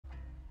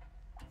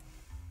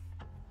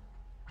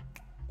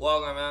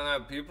Welcome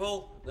out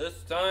people.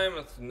 This time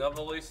it's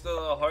another Lisa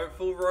the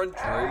Hopeful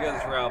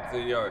Rodriguez route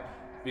video.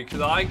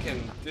 Because I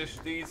can dish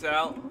these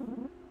out.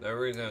 The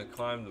reason I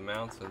climbed the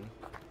mountain.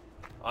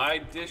 I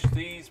dish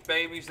these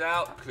babies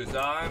out because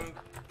I'm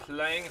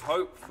playing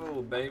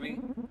hopeful, baby.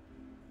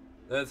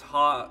 There's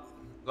hearts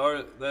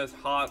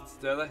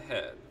dead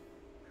ahead.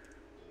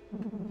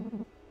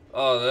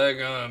 Oh, they're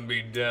gonna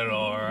be dead,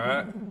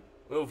 alright.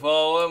 We'll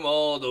follow them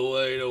all the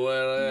way to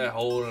where they're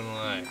holding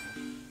life.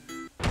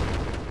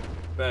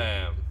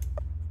 Bam.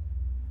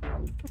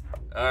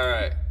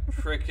 Alright,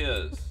 trick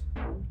is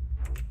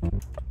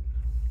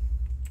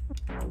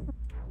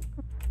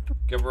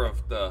get rid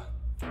of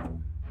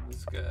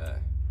this guy.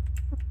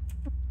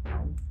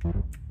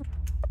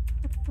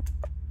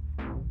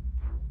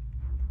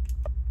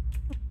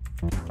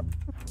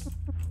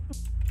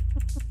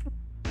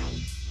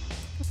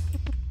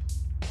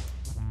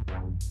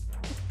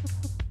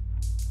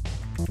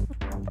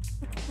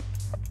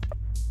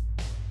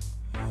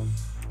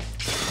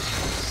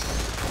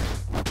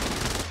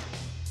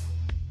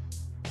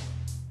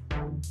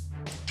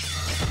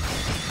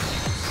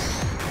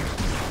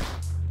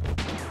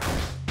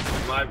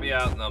 Might be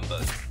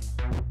outnumbered,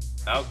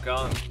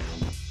 outgunned,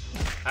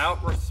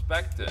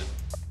 outrespected,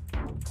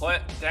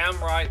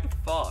 downright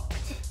fucked.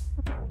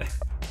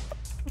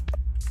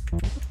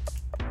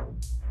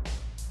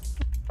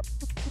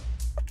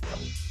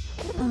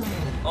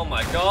 Oh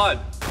my god!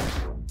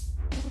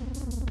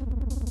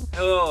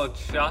 Hello,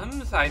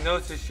 chums. I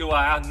noticed you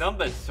are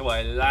outnumbered, so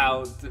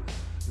allowed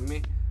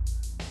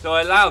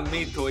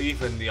me to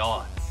even the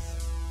odds.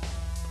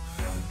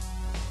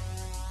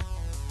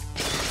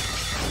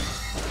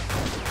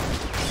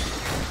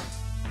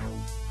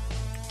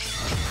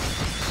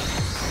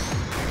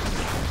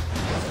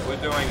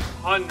 We're doing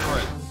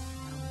hundreds.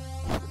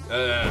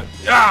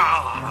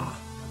 Yeah.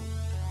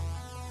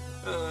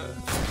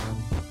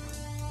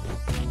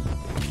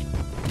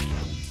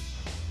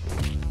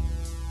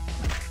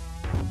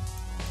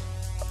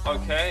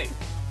 Okay,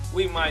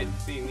 we might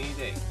be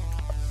needing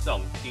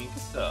some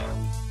pizza.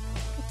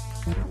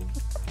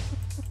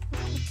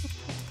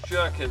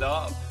 Jerk it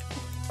up.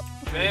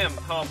 Bam,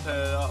 pump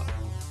it up.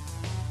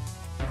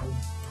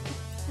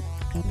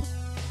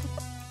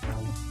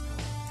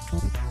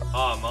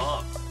 Arm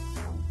up.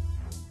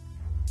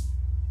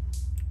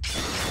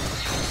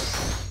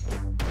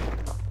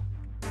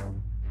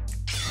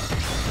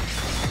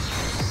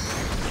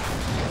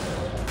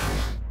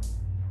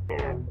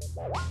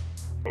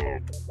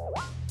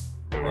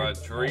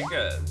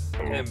 Rodriguez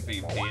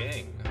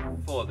MVPing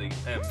for the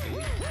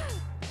MV.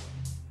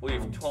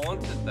 We've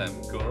taunted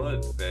them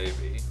good,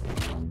 baby.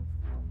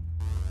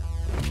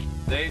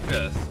 They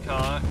just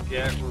can't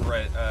get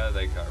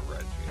they got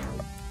Reggie.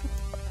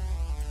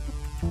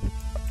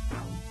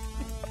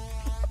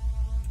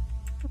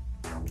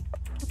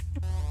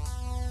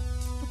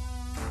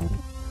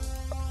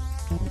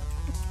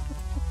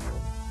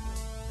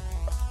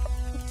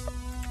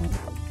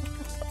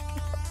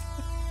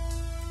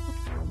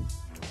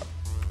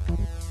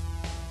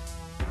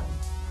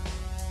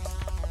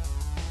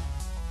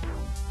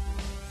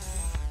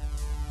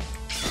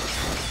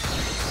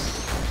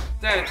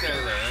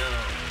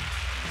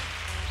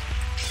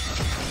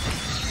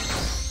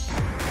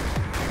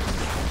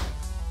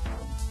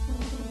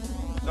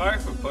 Sorry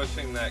for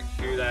pushing that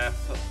cute ass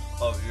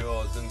of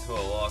yours into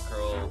a locker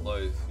all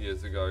those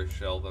years ago,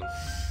 Sheldon.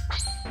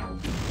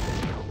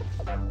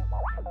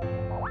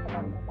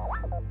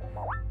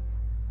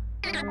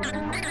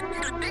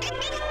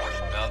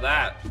 Now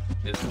that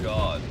is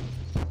God.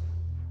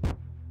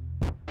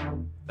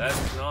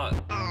 That's not.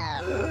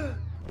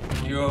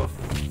 You're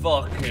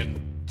fucking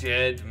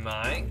dead,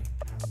 mate.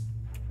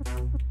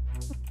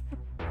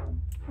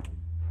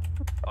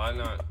 I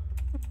know.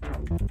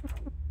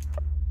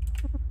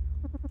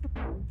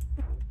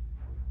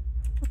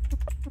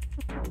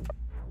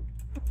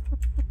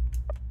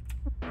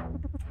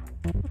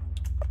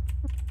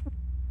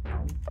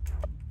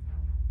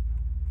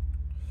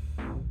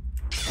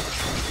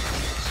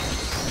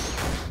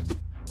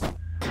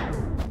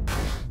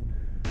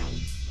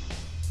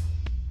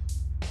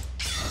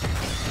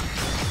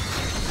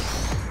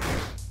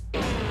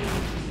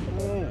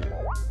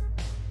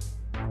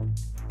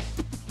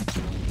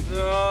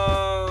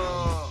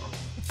 No,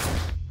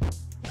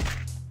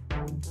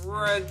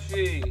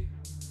 Reggie.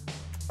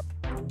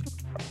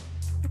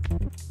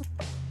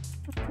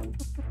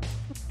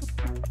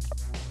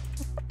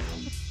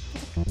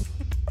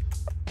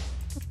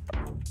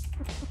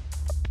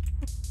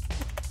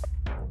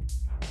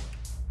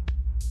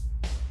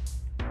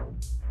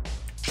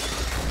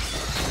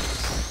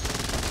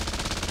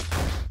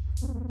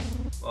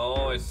 I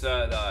always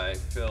said I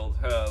filled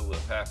her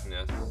with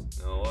happiness.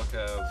 Now look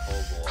at her,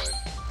 poor boy.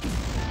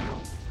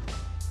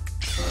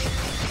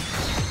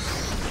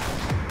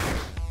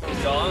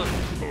 Done?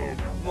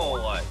 More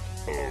like,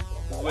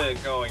 we're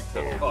going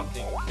to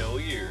fucking kill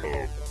you.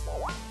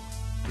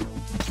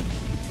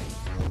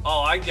 Oh,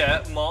 I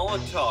get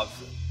Molotovs.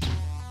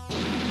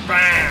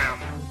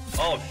 Bam!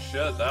 Oh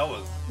shit,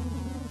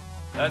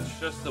 that's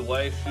just the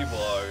way she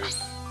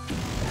blows.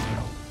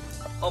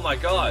 Oh my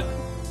god.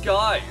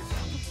 Guys.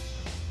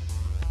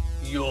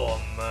 You're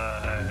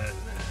mine.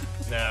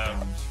 Nah,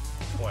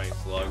 20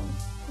 slug.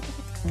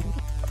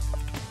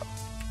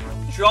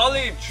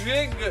 Jolly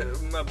Jig,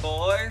 my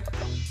boy.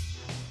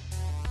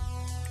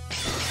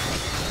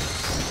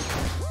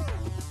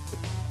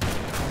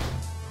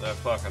 I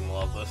fucking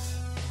love this.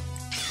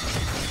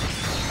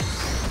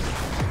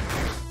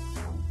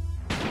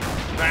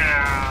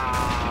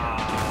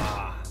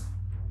 Ah!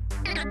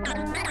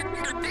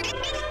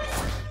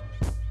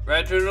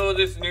 Reginald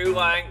is new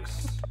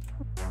Lanks.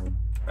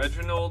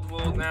 Reginald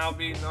will now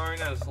be known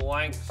as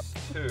Lanks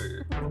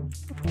 2.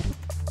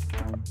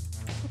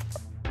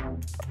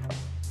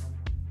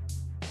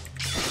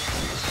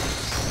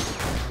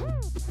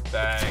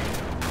 Bang.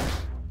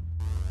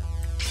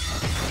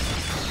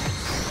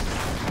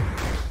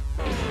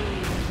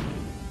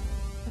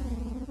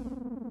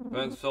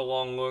 Spent so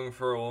long looking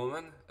for a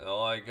woman, and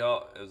all I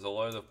got is a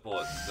load of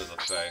bullets to the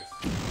face.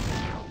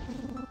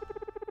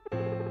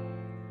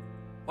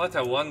 What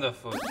a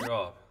wonderful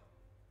job.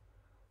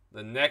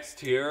 The next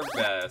tier of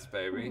badass,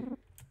 baby.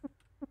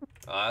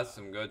 Oh, that's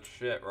some good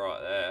shit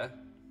right there.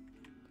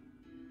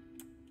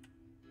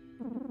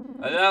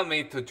 Allow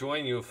me to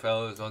join you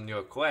fellas on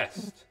your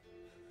quest.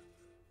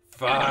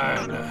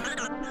 Fine.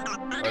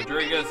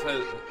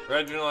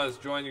 Reginald has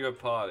joined your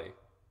party.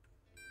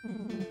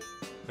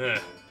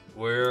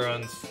 We're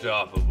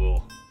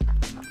unstoppable.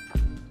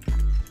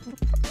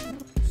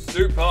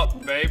 Soup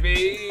up,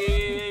 baby!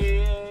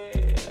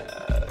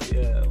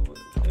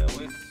 Yeah,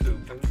 we're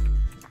souping.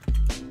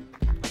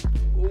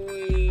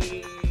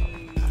 Wee.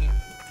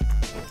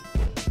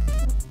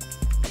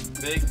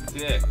 Big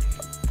dick.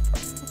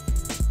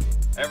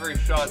 Every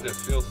shot just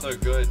feels so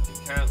good, you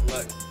can't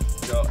let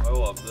go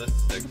of this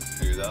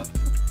 6-shooter.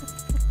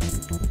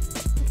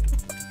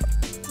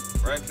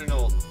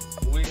 Reginald,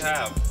 we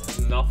have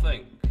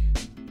nothing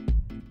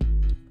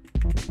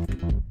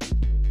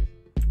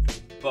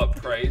but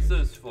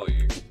praises for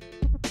you.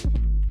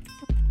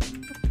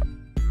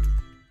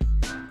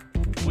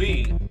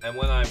 We, and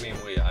when I mean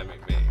we, I mean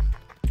me.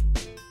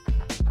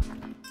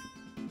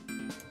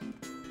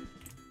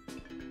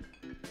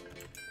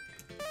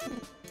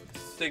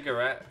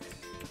 Cigarette.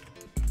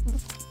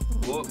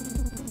 Whoops.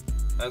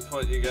 That's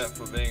what you get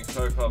for being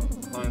so far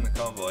behind the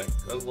convoy.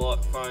 Good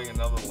luck finding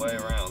another way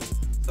around.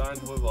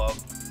 Signed with love,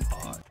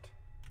 Hot.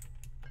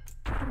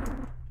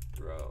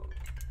 Bro.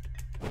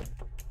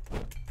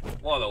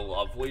 What a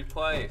lovely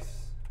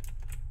place.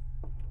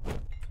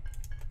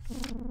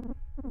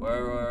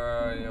 Where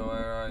are you?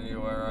 Where are you?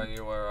 Where are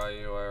you? Where are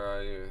you? Where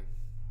are you?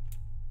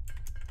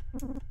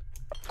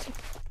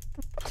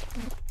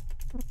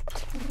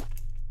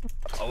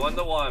 I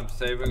wonder why I'm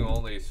saving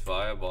all these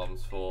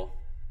firebombs for.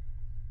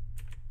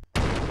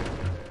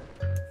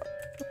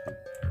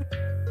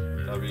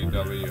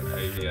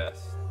 WWADS.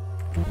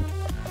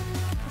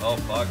 Oh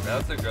fuck,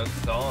 that's a good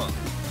song.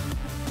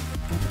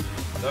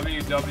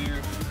 WWADS.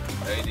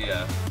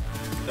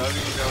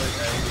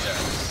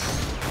 WWADS.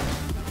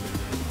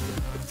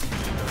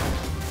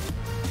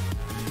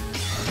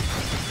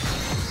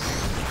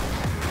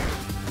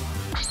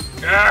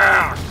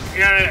 Yeah!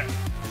 Get it!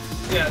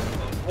 Yes,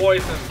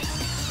 poison.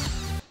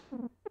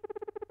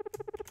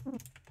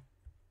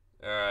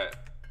 Alright.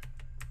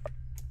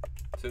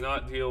 To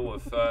not deal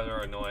with further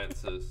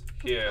annoyances,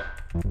 here,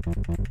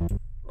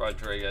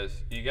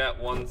 Rodriguez, you get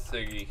 1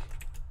 ciggy.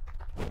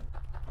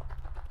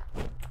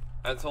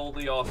 I told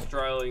the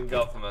Australian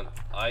government,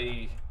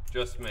 i.e.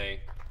 just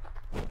me,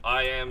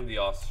 I am the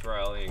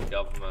Australian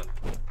government.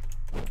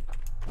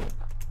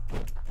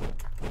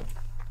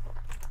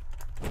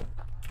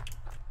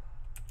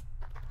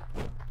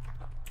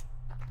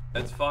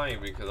 It's funny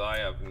because I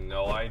have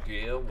no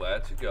idea where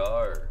to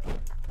go.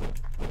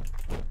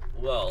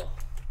 Well.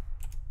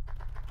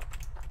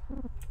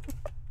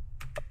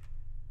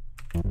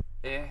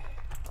 Eh.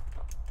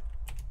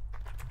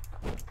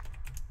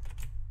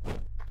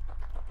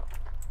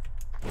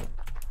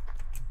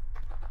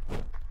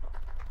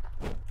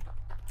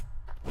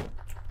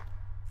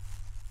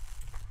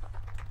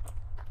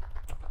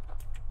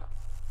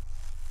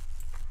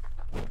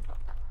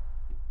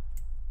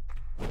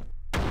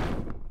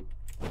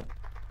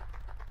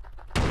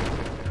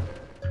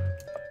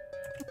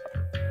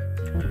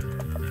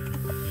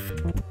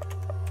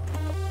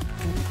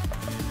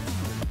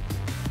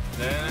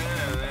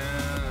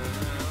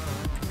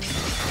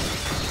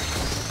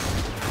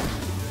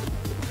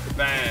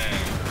 Bang!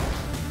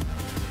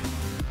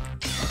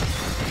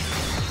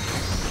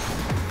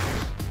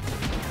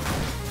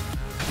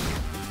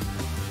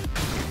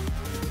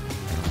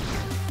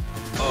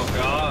 Oh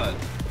god!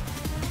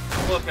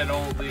 Look at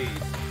all these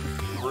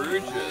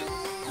rouges!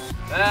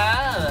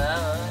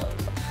 Ah!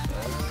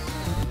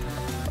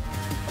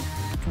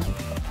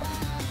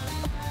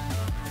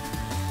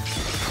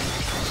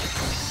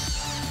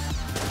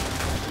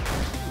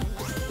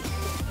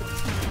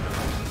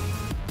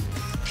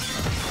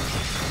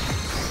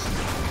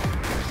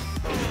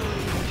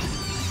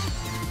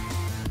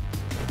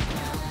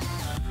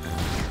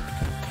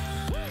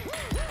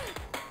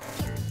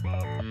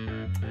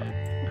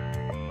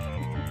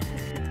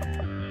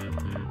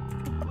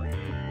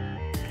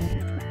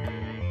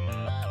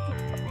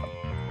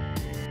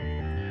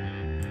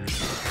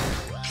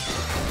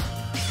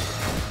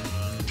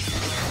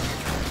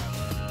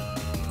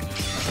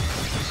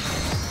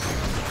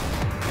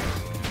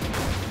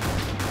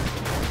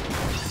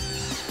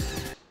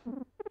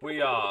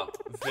 We are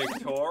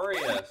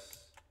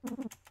victorious.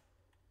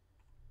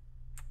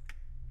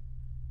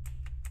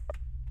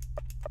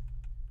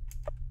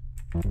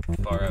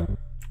 Fuck it.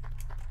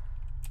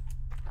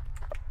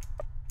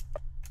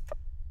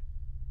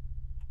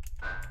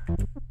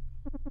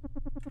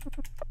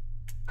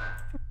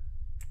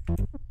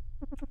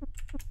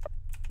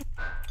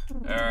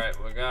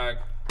 Alright, we gotta...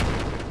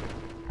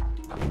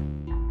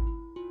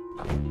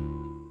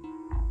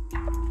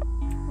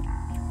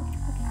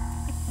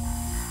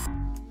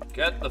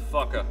 Get the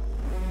fucker.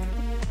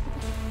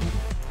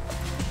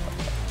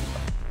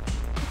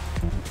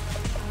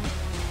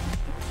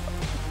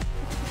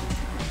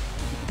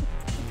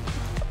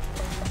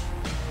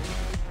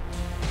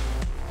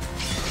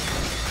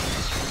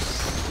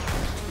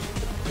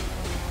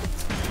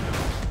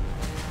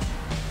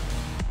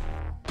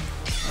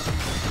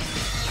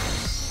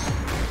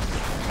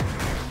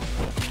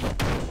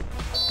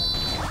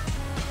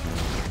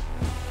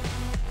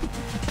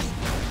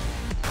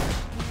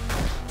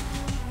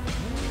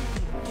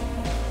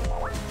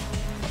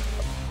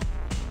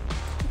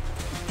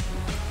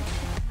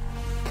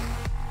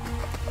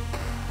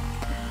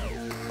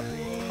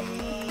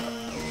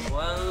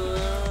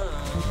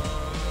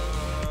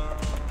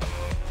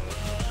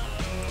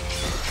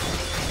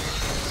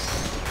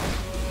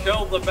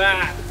 Kill the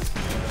bats!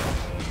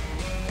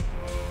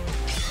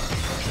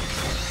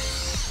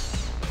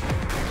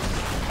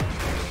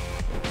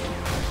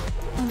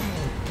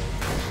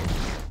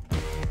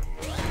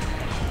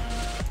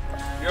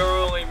 You're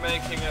only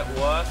making it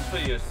worse for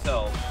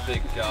yourself,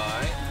 big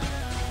guy.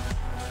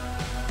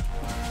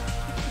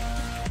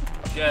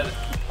 Get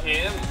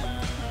him.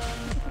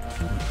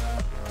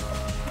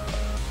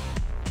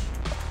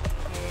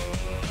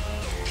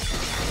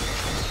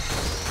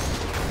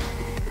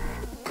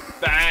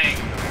 Bang!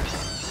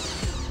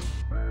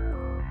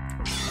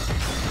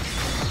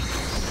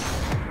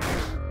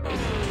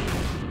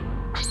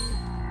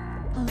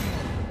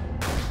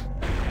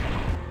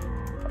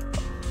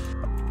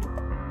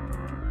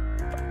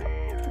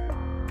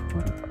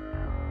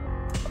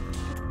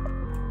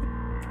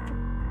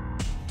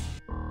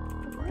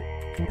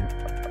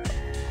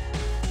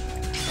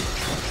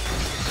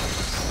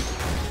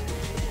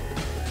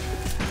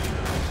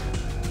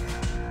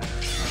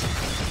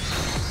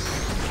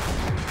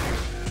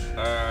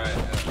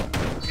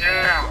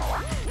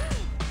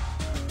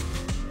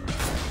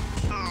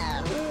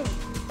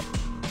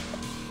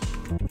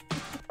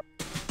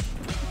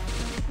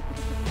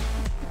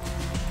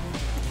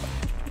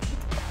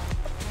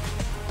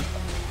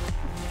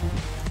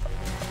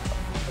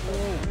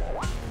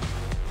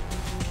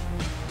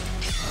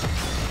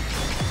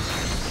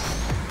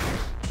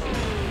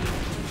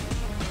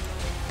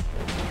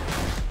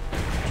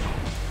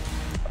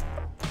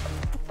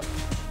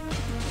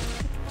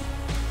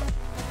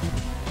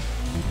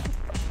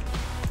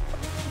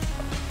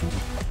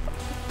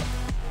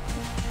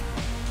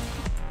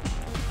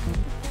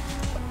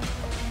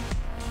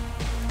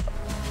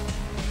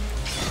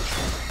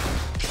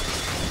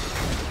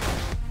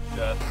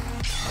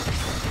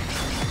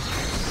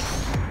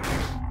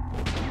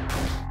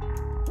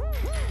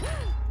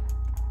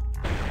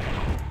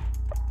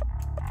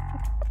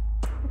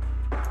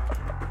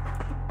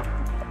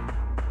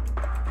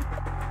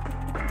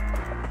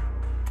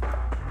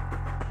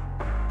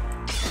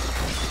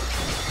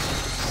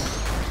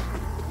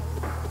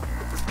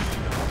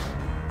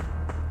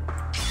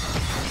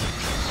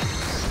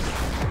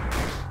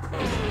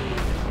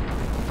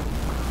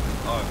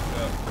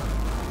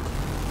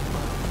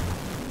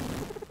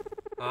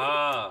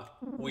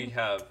 We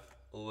have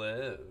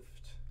lived.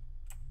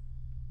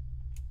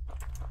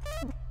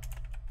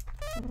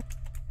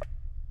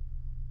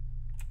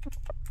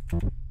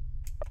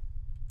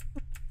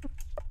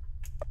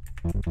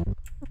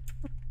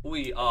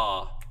 We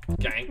are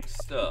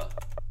gangster.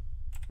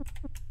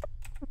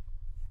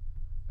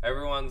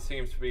 Everyone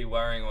seems to be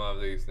wearing one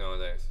of these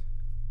nowadays.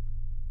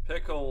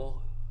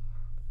 Pickle.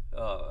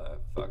 Oh,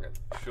 fuck it.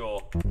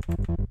 Sure.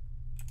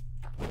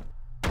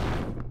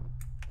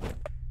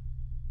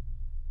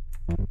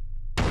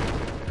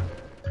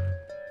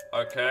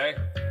 Okay.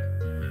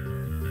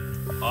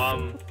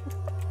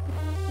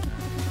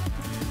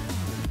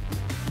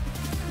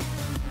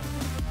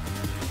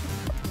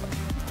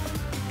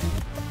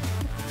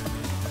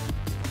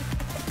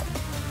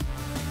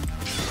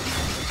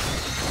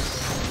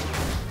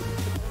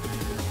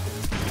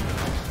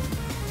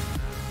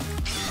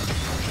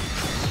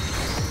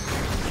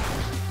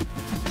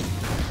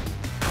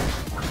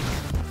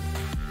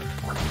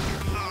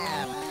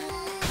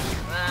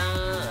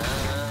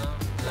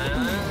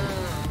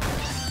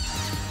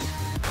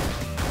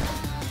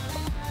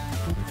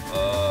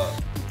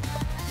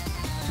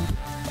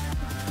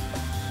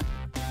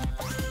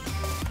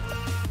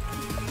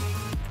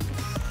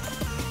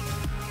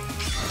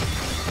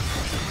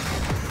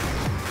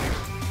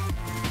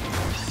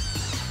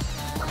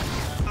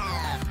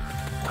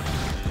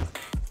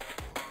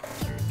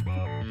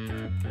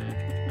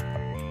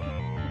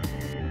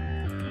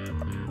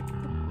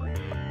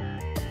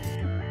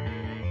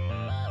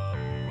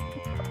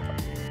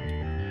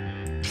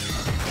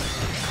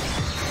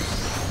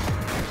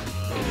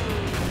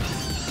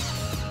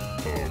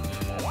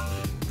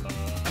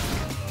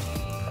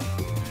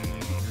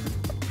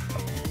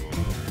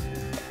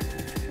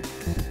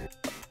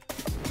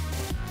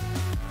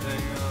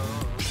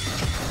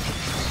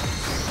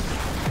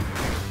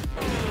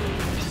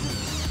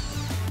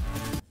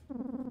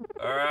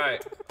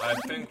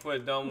 think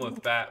we're done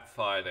with bat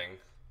fighting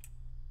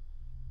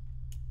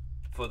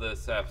for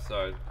this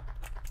episode.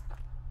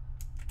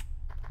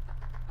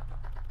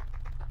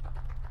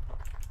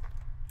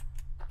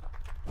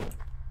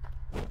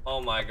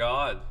 Oh my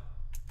god.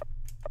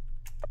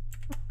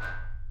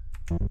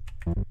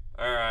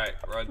 Alright,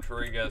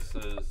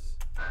 Rodriguez's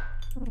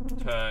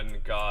turn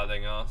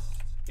guarding us,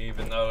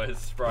 even though his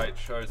sprite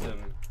shows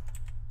him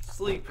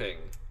sleeping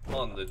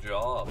on the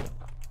job.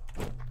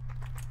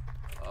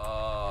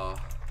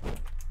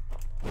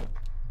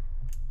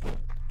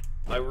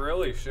 I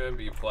really shouldn't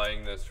be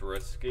playing this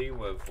risky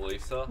with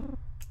Lisa.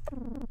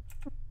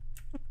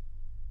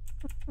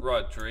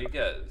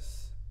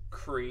 Rodriguez.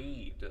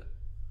 Creed.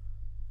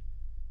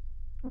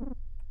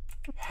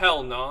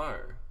 Hell no.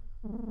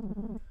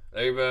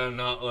 They better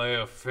not lay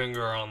a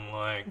finger on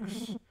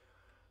Lanks.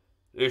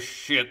 This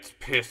shit's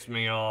pissed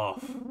me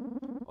off.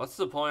 What's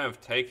the point of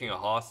taking a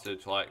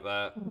hostage like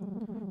that?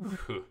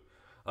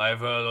 I've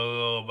heard a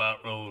little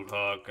about those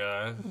hot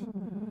guys.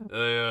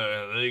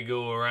 They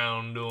go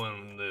around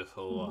doing this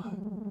a lot.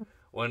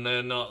 When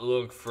they're not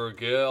looking for a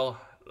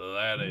girl,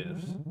 that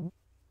is.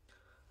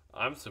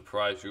 I'm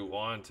surprised you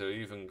wanted to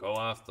even go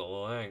after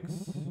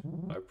Lanks.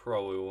 I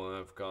probably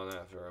wouldn't have gone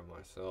after him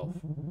myself.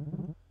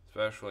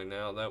 Especially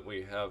now that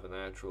we have an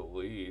actual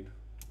lead,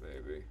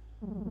 maybe.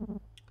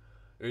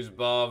 Who's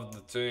above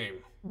the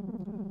team?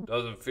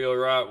 Doesn't feel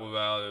right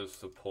without his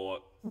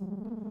support.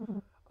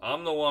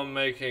 I'm the one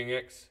making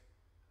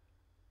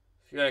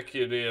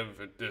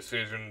executive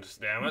decisions,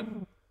 damn it.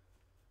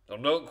 So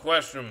don't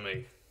question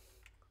me.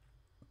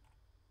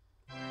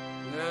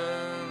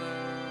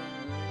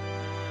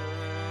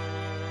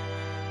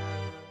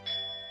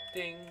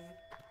 Ding.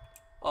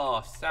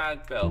 Oh,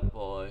 sad belt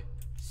boy.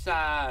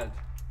 Sad.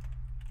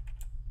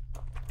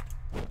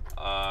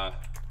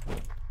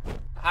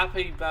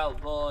 Happy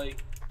belt boy.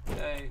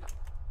 Hey.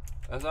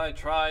 As I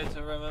try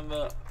to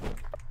remember.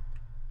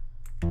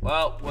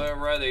 Well, we're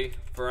ready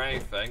for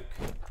anything.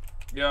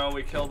 You know,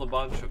 we killed a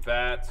bunch of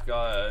bats,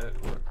 got a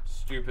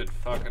stupid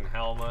fucking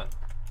helmet.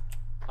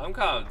 I'm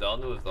kind of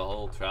done with the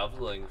whole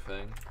traveling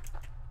thing.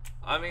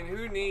 I mean,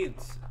 who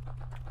needs...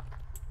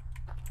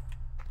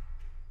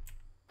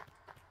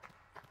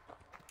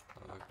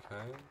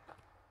 Okay.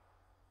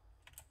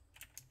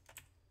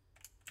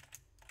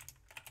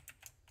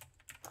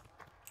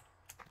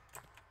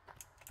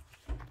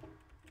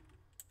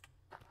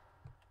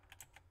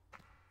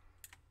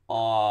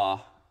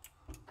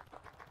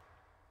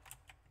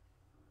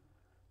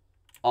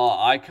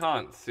 I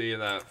can't see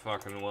that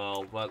fucking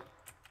well, but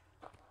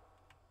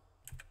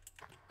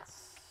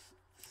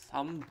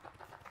some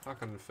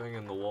fucking thing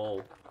in the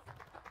wall.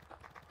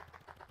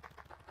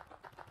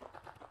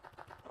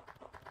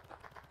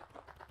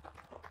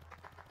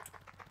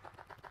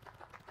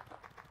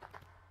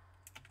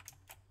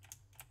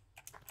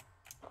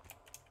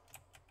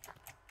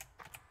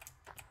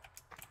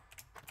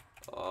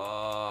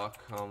 Oh,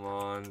 come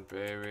on,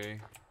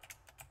 baby.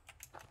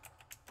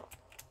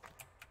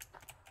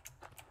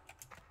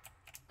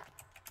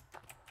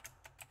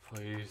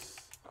 Please.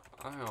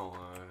 I don't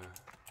want to.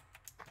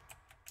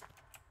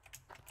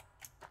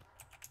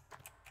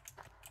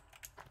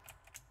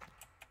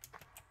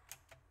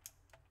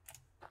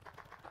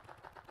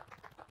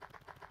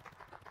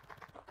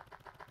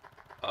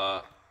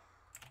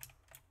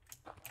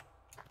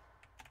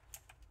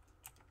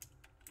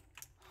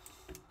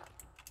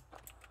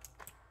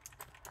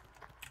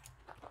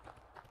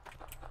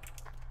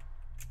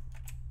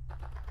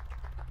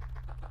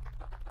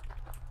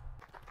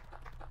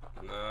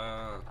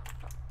 Nah.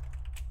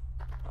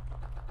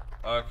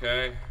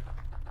 Okay.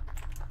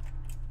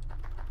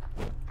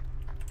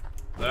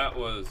 That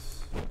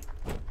was...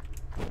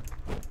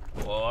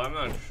 Well, I'm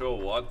not sure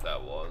what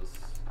that was.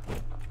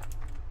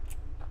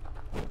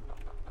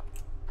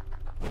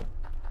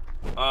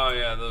 Oh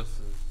yeah, this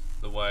is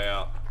the way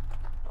out.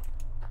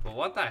 But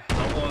what the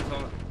hell was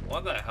on...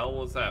 What the hell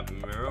was that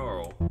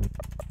mural?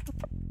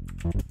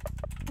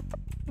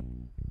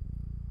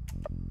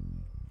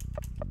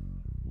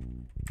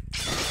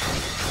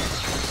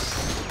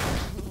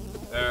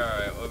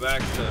 Alright, we're back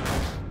to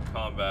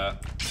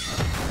combat.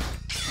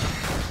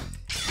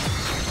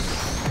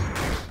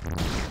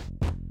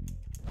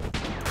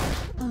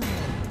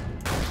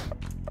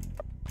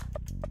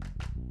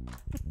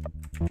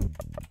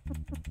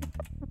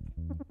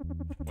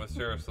 We're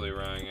seriously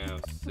running out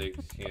of 6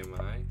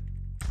 TMI.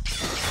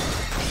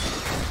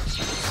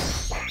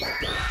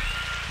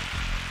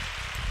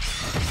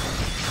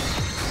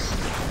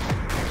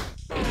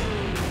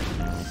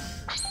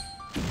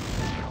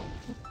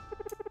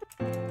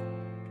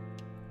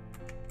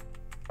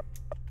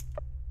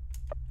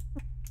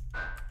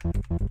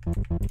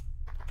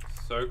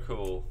 So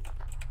cool.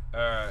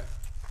 Alright.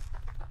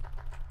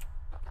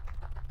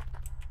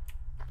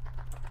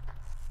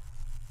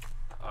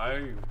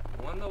 I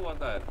wonder what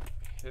that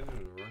hidden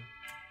room...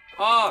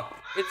 Oh!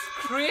 It's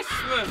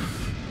Christmas!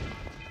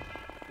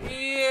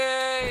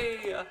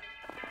 Yay!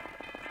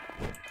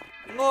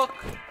 Look!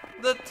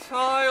 The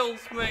tiles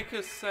make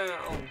a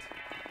sound!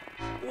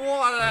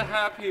 What a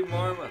happy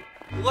moment!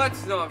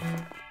 Let's not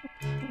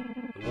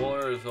The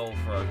water is all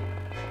frozen.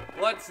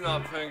 Let's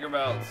not think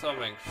about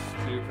something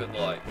stupid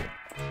like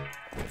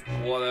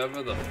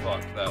whatever the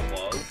fuck that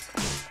was.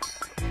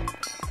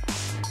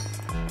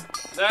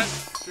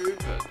 That's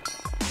stupid.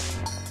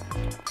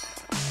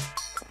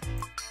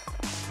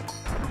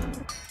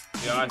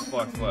 The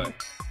icebox way.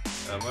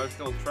 An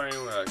emotional train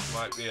wreck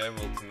might be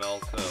able to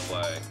melt it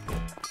away.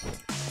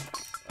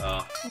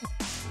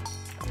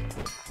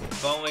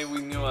 If only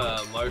we knew an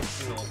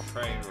emotional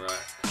train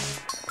wreck.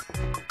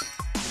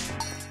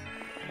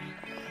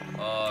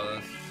 Oh,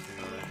 this is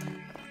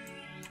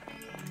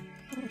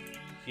nice.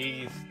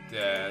 He's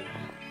dead.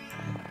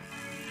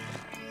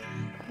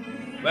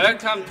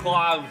 Welcome to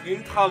our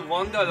winter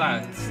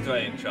wonderland,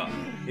 stranger.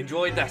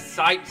 Enjoy the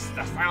sights,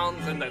 the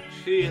sounds, and the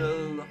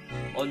chill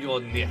on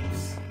your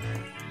nips.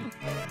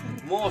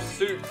 More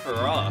soup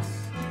for us.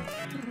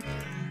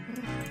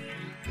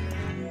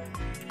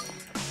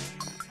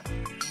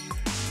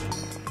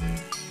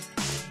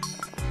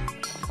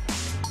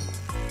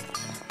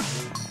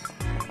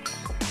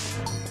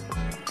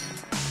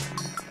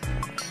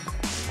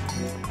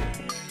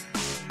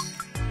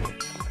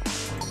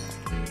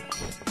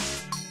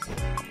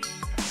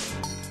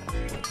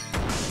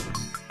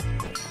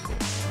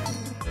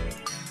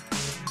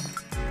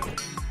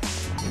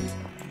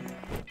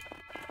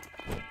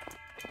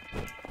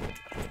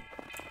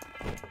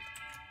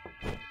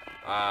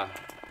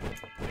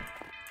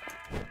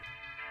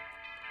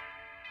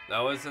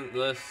 Now isn't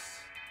this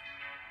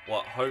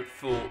what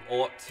hopeful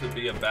ought to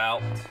be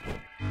about?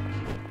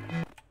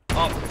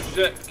 Oh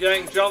shit,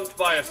 getting jumped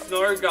by a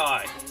snow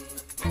guy.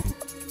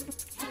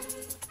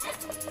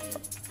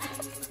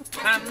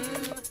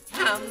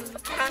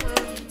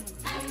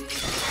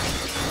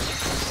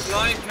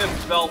 Snipe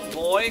him, belt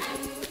boy.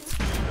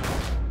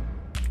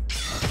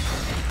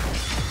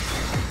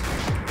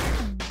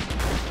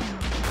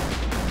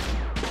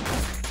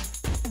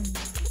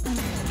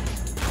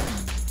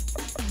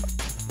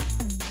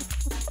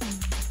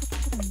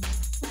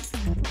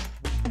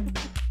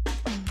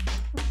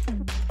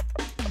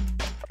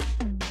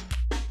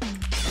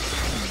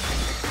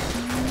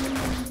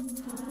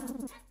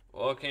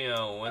 Walking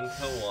out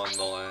Winter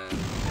Wonderland.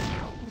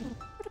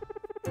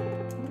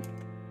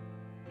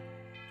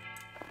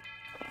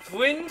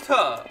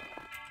 Winter!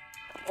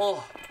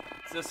 Oh,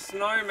 it's a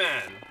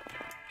snowman.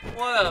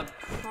 What a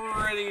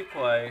pretty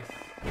place.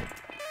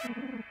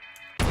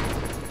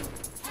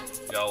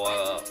 Yo, what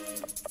up?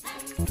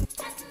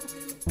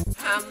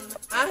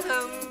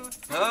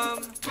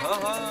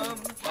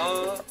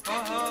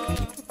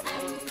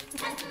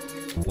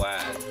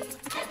 Wad.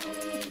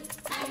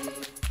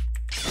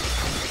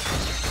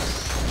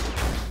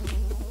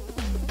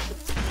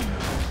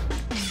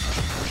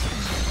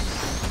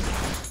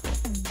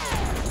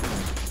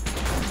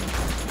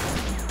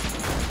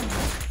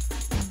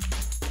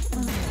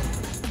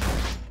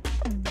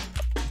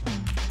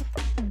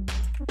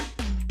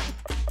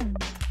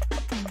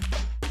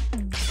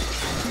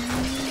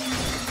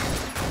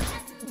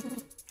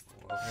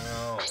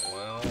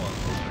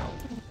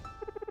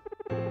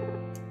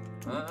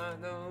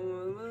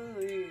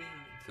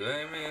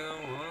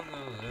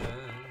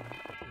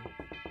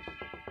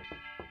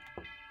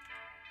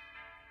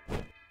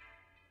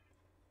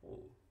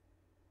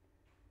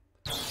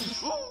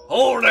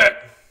 Hold it!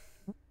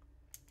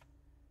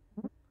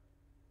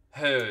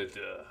 Hey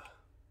there.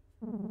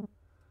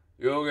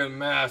 Yoga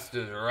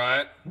Masters,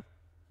 right?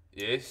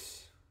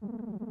 Yes?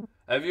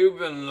 Have you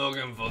been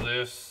looking for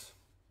this?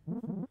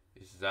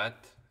 Is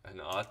that an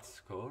art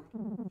scroll?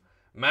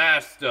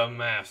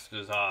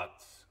 Master's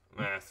arts.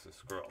 Master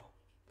scroll.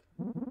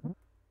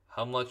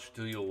 How much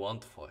do you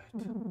want for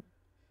it?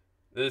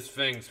 This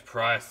thing's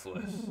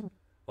priceless.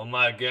 Well,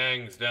 my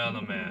gang's down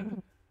the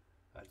man.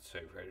 I'd say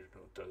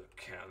Reginald doesn't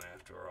count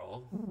after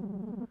all.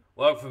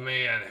 Work for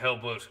me and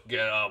help us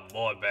get our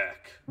boy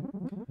back.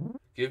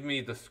 Give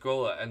me the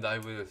scroll and I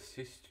will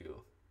assist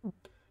you.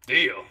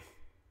 Deal!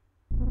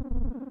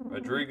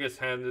 Rodriguez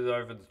handed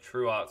over the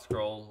true art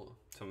scroll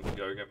to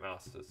Yoga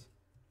Masters.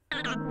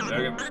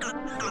 Yoga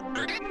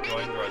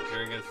joined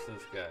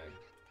Rodriguez's gang.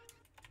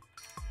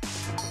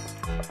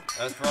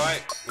 That's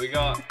right, we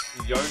got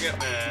Yoga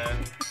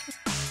Man.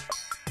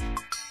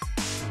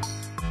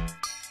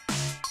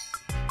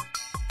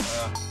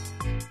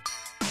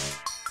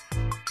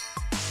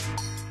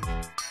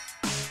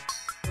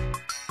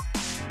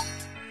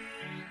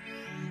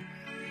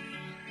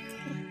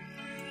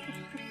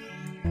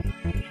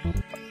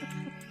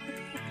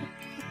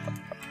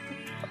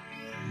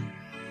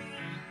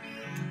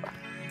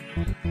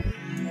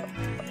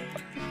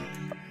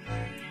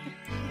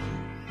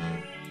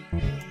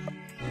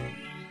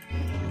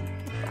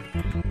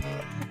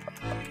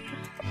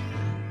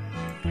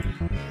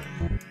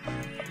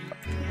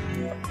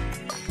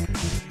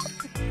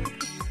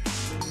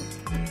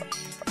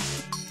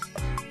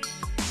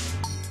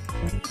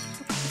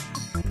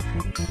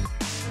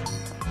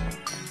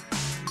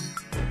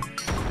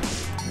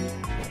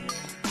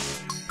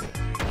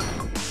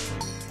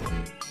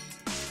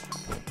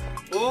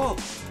 Oh,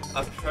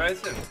 a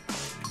present.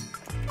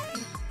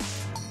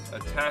 A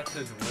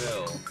tattered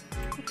will.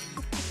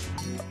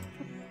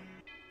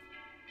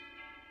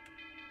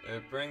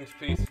 It brings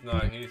peace. No,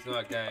 he's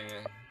not getting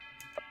it.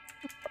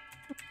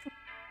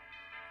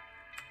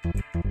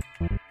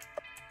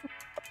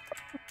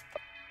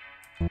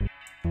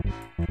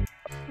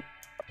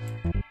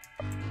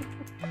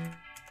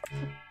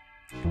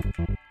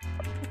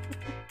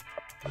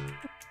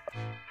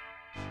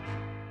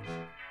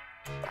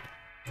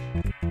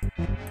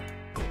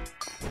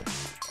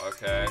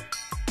 Okay.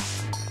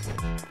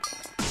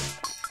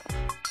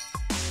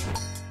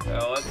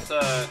 Yeah, let's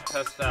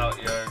test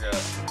out yoga.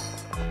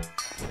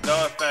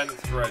 No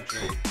offense,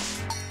 Reggie.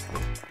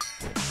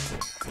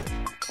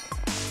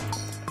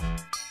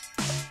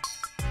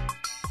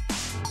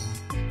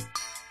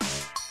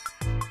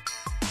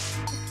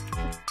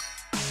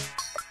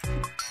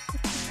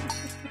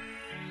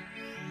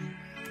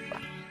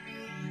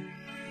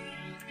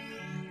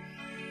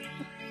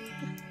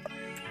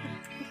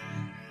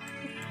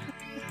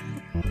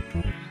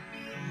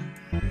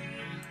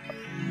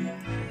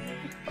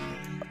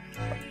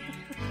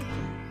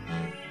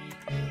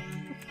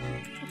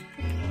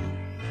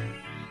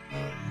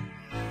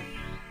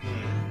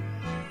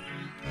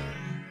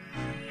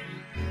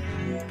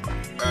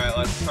 Alright,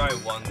 let's try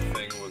one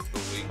thing with the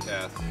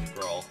weak-ass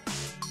scroll.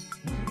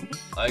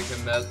 I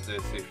can mess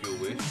this if you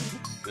wish.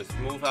 Just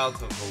move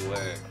out of the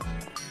way.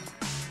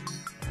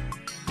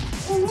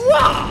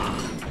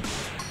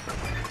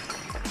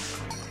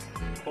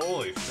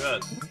 Holy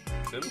shit.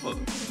 Simple.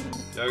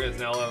 Yoga's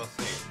now level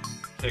C.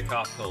 Kick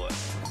off the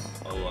list.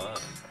 Alone.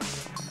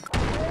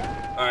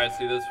 Alright,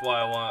 see, this is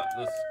why I want.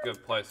 This is a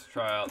good place to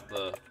try out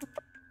the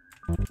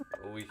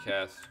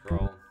weak-ass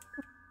scroll.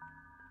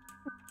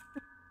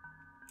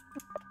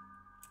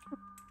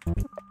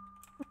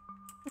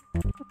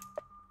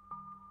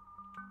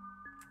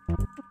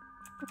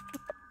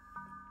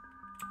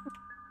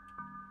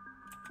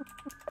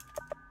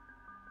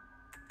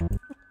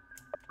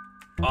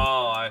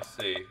 Oh, I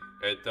see.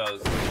 It does.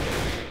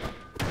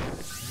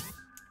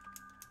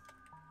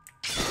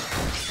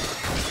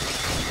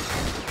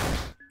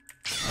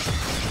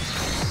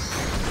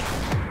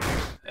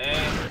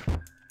 And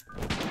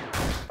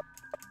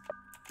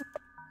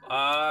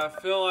I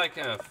feel like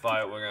in a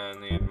fight we're gonna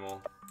need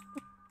more.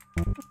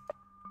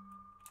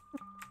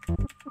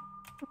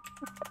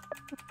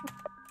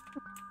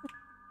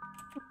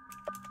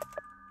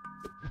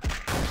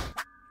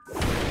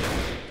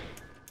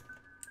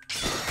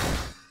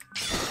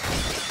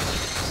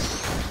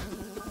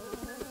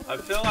 I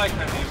feel like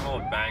I need more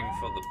bang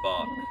for the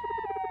buck.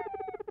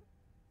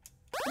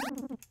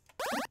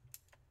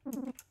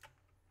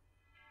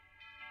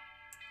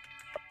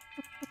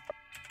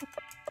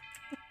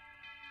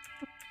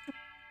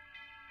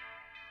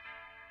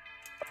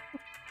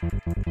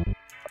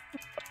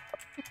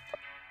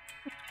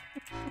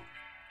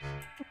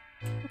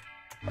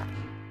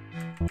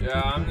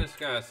 Yeah, I'm just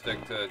gonna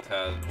stick to the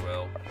tattered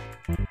will.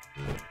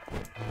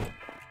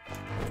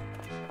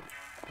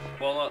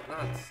 Well,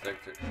 not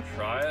stick to,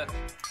 try it.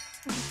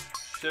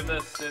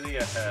 Shiver City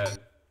ahead.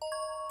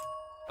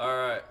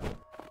 Alright.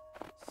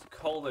 It's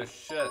cold as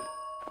shit.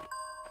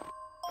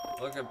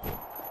 Look at...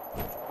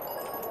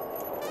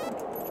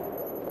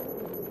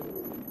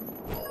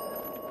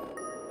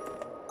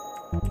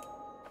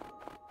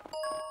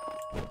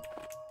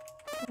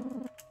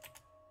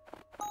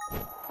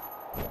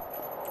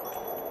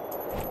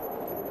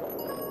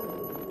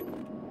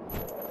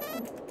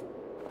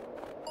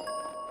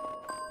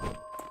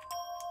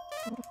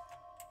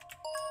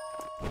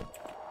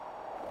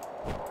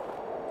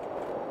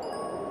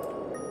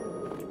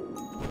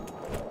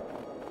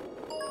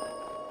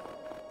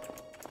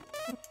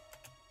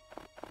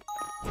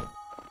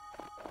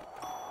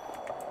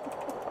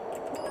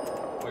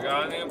 We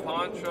got a new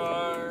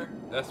poncho.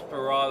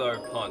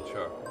 Desperado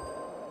poncho.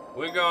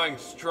 We're going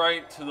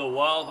straight to the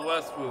Wild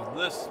West with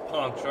this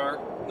poncho.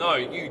 No,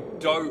 you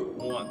don't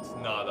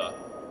want nada.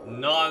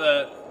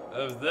 Nada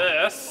of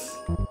this.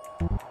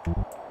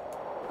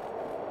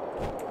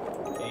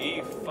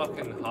 Ye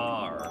fucking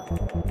har.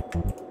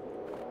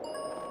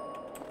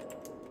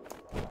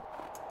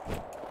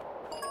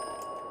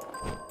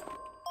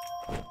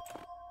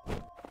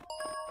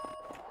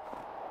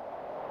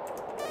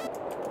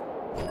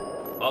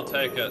 I'll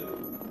take it.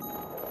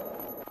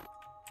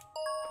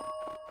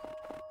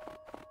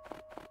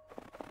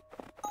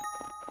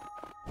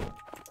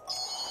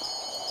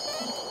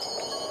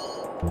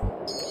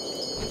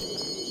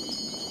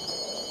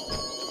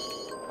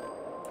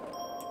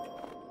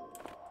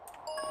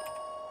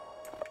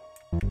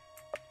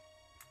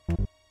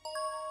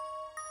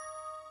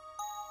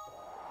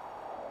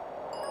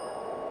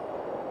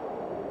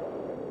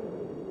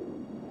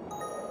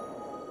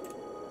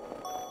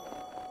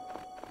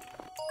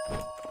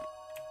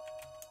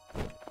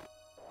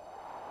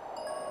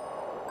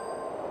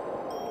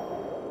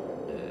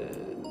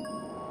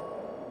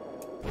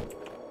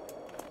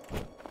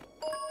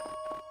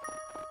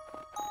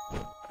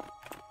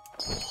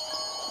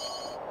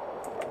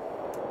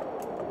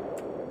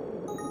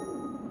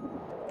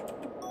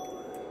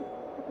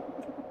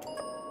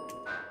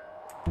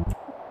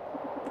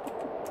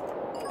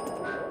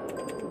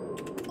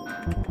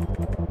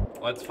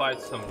 Let's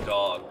fight some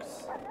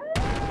dogs.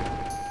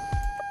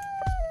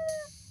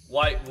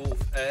 White Wolf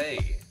A,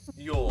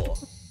 you're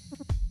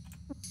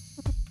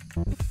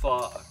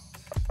fucked.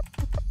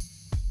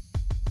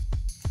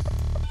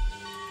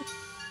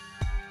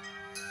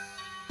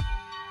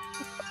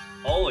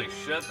 Holy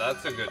shit,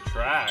 that's a good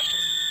track.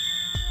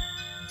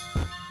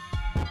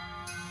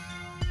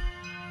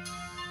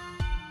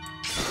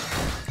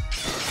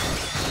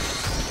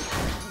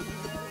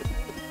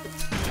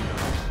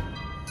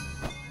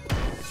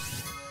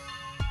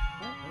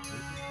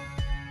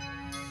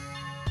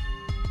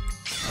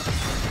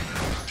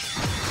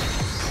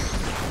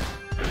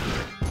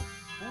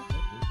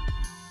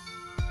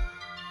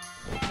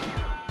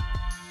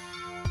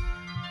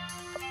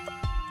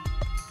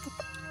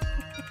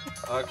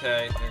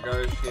 Okay,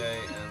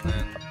 negotiate and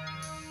then...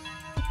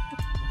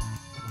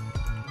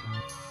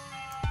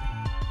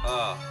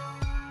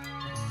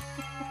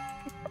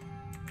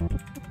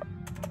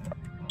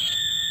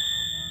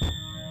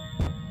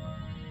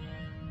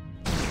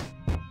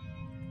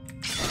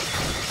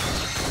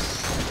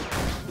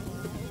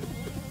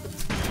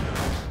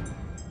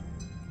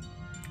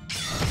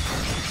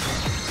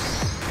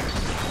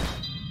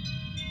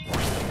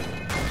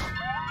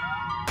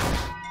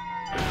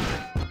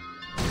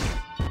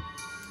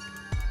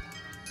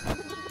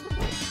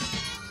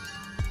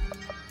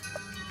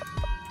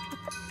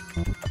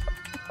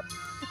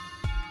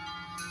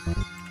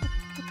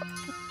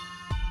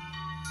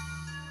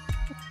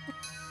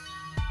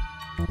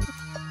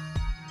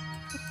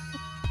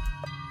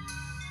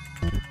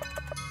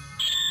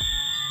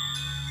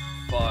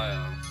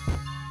 Fire.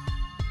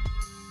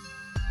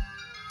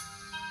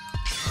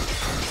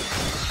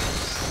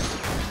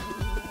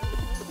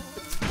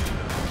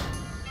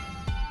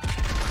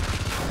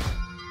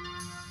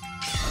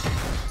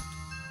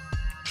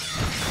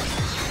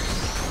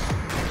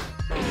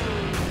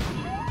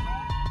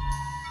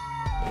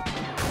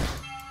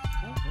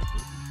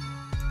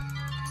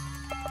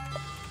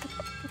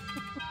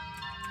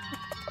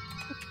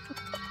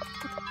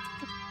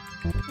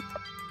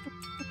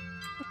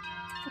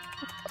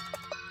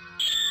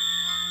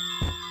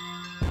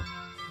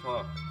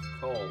 Fuck,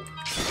 cold.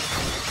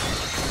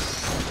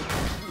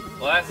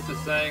 Well, that's the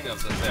saying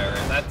of this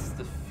area. That's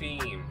the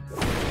theme.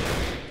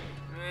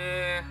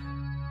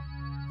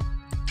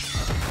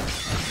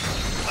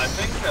 I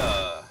think,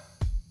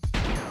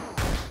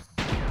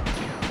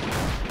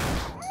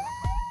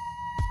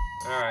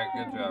 alright,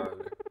 good job.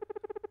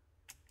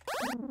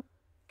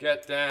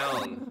 Get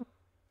down.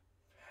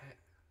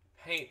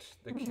 Paint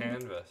the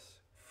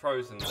canvas.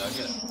 Frozen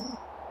nugget.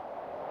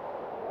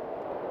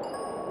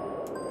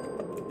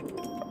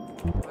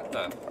 What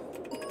the?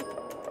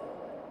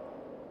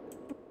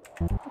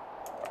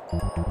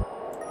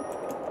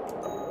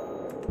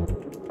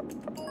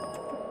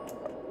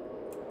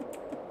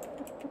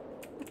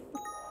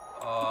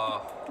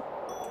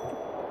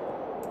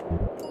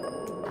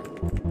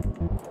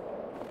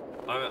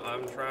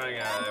 I'm trying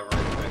out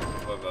everything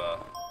with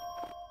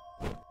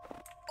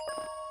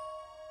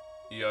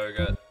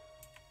yogurt,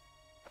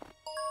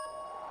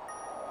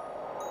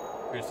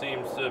 who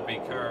seems to be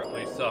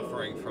currently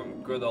suffering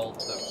from good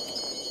old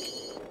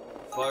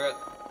fuck it,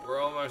 we're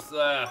almost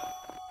there.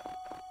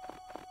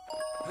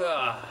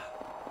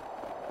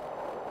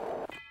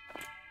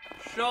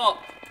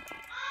 Shop!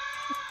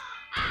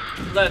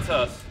 Let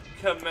us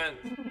commence.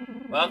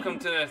 Welcome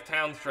to this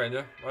town,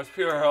 stranger. Most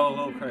people are a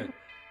little crazy.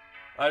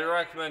 I'd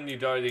recommend you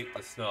don't eat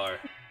the snow.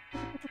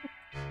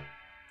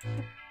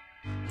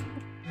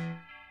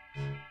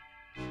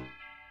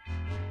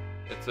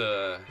 It's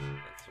a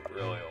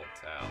really old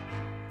town.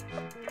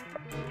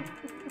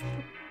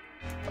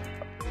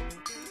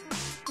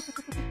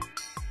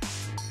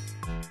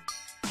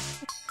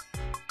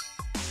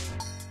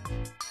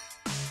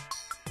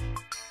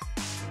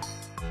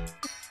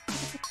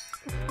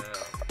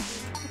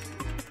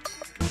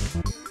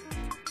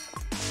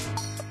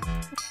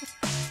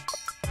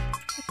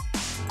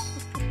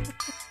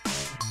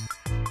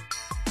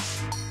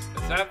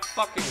 Is that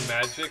fucking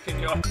magic in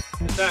your...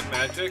 Is that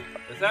magic?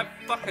 Is that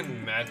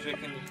fucking magic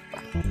in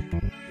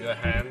your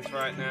hands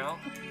right now?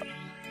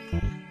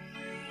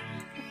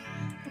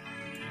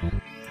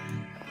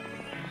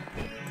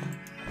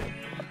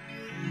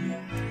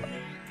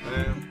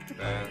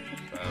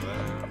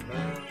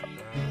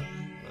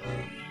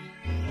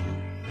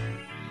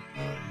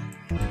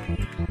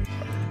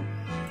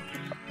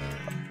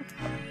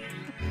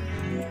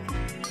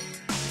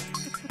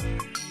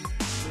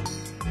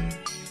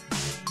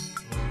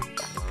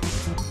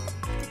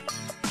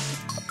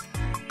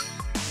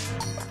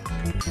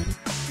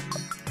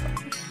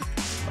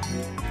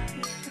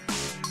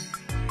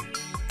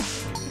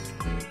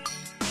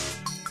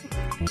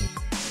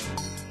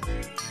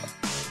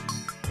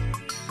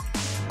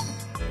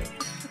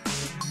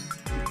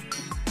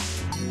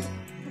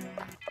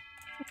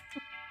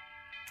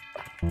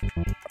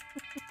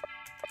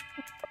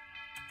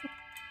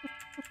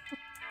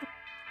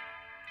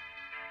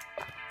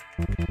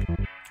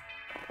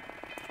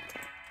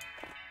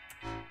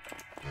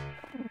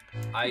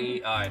 I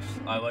eat ice.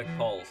 I like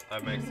poles. I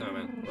make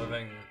cement.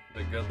 Living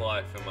the good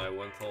life in my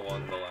winter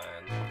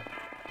wonderland.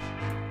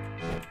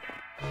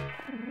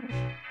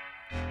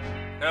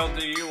 Hell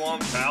do you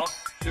want, pal?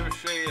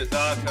 Sushi is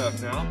our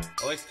turf now.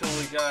 At least till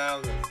we get out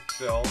of this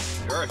shill.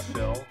 You're a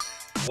shill.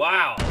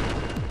 Wow!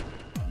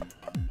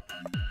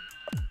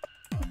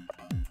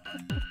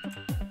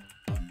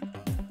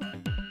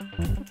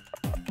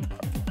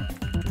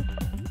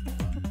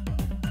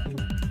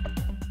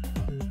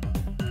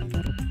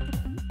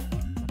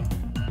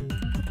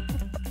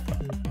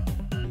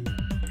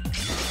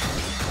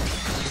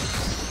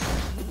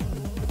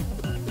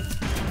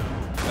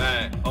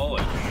 Dang,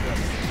 holy shit.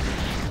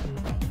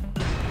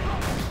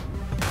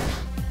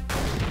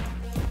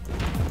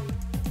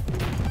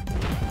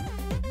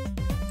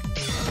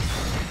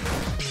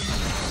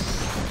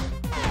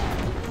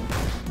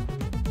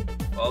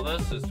 Well,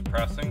 this is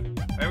depressing.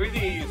 Maybe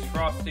these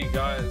frosty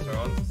guys are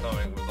onto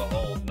something with the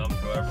whole numb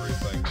to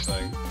everything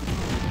thing.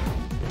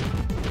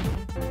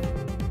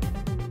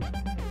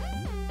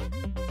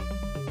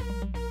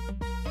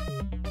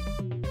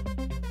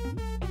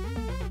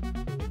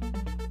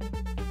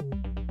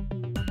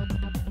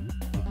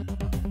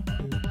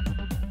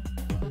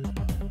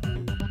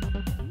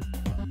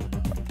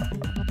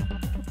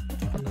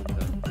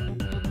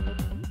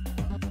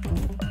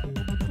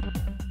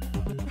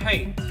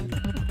 Paint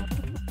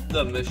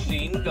the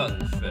machine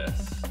gun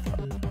fist.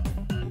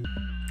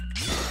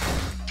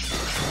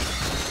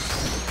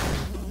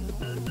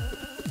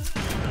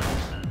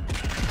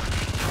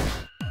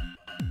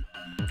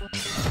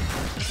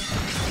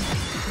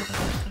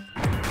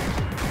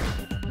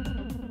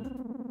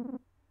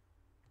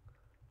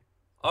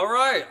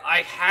 Alright,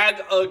 I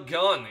had a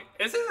gun.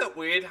 Isn't it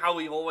weird how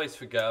we always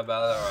forget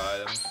about our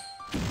items?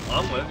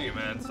 I'm with you,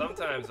 man.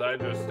 Sometimes I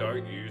just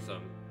don't use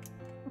them.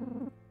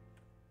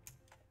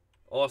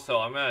 Also,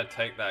 I'm gonna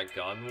take that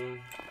gun.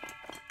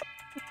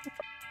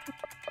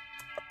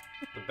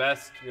 The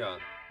best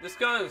gun. This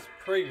gun is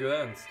pretty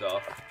good and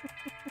stuff.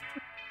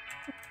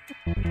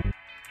 Yeah.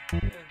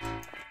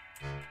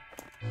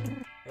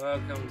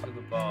 Welcome to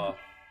the bar.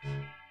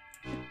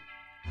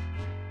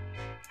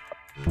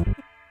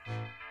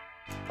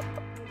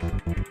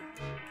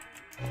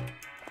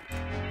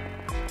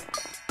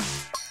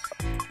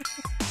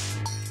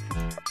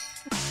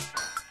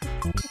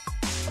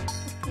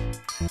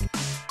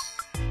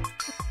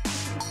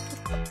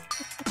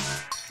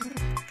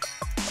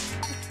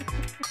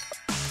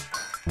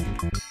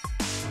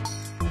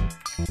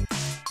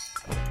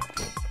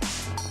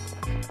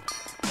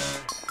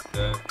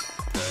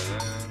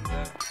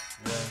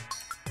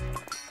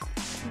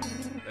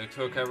 They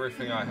took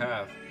everything I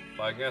have,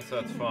 but I guess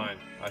that's fine.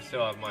 I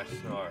still have my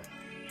snow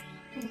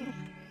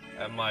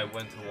and my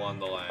winter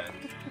wonderland.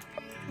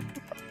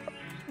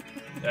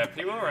 Yeah,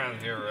 people around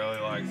here really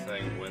like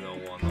saying winter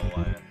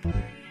wonderland.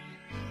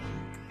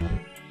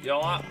 You know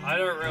what? I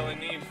don't really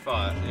need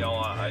 5. You know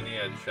what? I need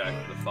to check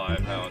the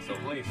 5 hours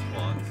at least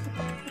once.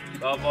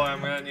 Oh boy,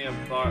 I'm gonna need a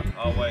bar.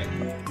 Oh wait.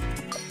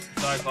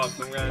 Cyclops,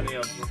 I'm gonna need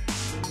a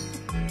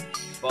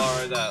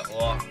borrow that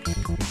lock,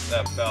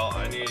 that belt.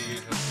 I need to use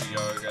it for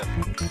yoga.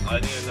 I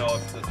need to know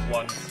if this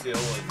one skill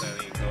is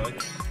any good,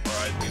 or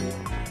I do.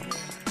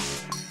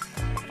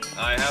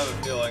 I have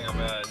a feeling I'm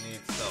gonna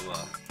need some,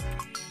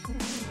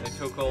 they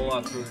took all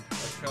our food.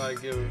 I tried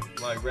to give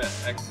my red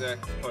XX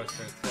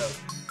poster instead.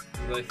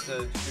 They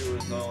said she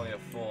was only a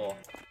 4.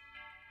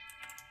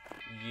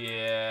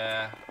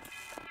 Yeah.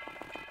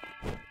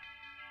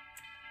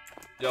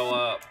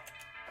 Yo,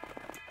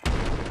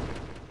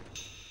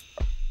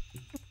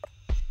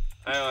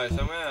 anyways,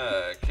 I'm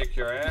gonna kick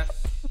your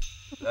ass.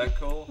 Is that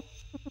cool?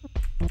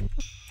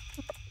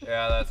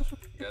 Yeah, that's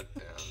good.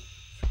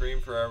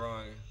 Scream for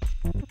everyone.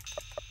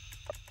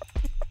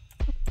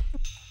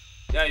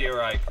 Yeah, you're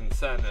right.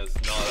 Consent is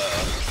not a...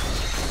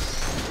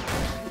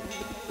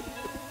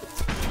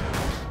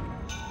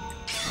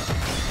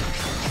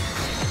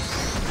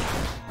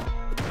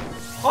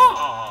 Ha!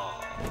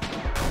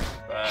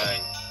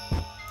 Bang.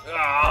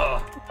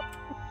 Ah!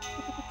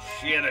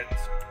 Shit,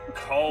 it's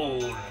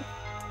cold.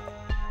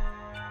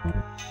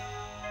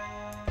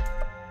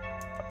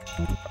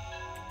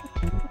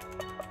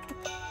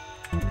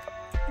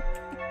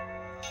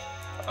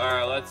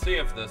 Alright, let's see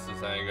if this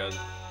is any good.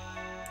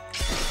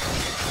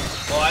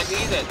 Well, I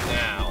need it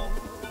now.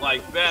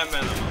 Like, bare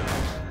minimum.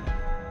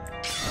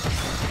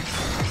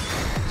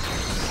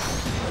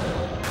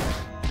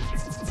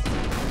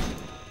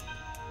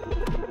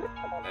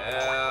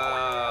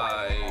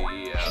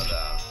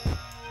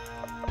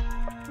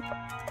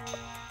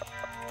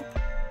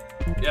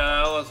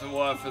 Yeah, that wasn't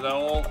worth it at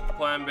all.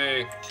 Plan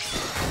B.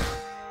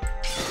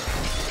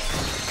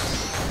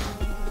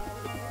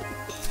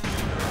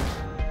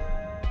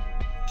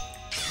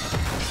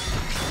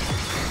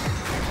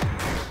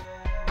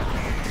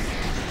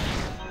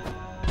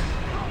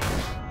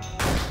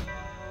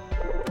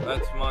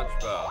 That's much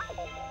better.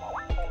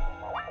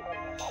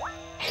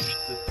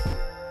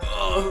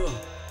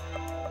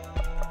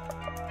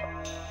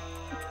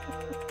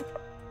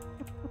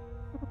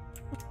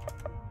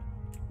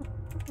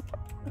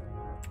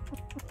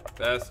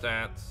 Best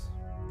dance.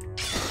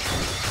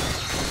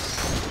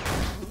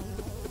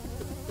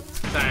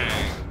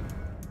 Bang.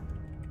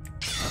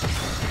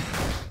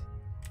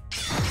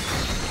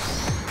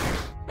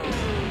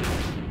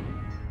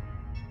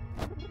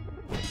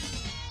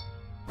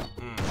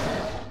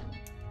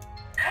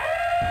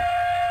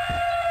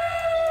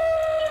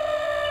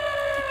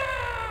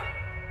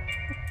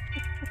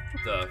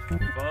 The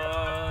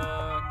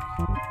fuck?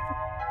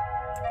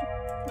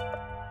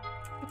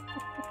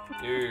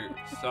 You,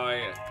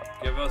 Saya,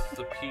 give us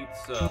the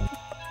pizza.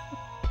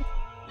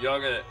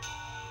 Yogurt.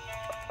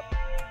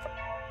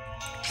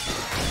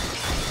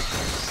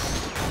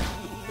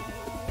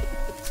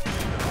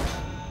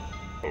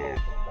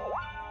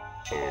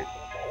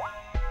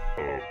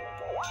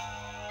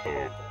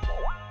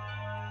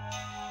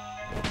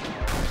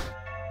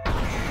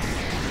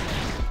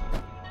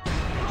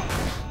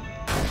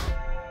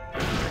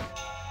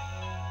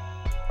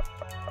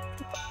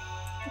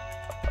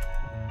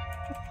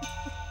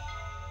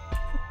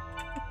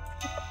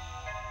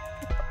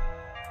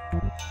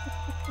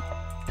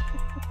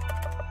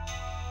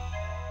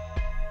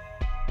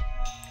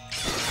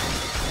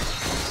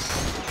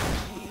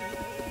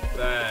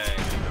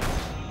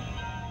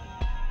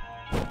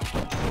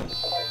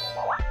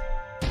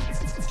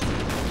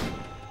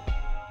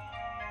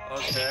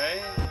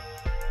 Okay.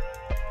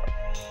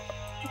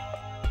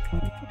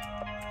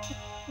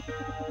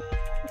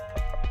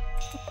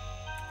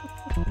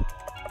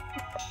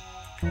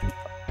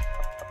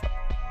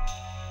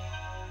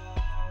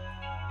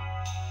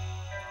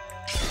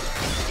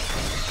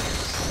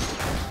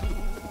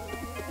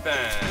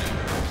 Bang.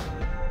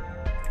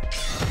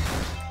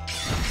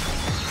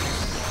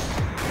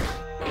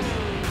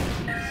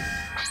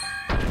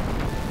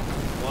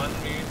 One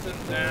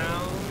mutant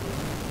down.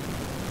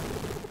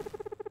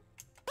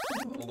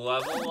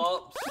 Level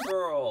up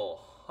scroll.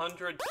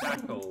 100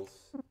 tackles.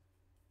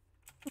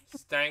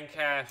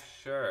 Stank-ass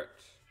shirt.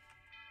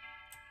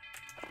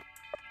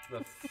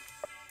 The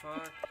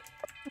fuck?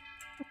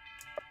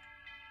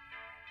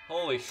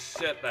 Holy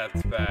shit,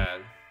 that's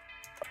bad.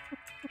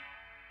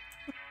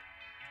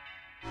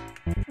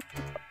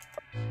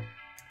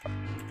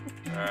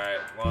 Alright,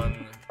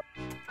 1,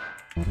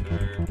 2.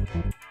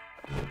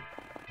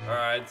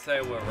 Alright, I'd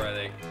say we're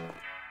ready.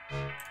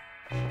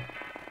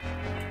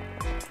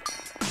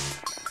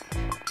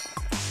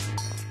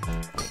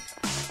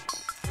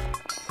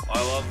 I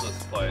love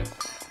this place.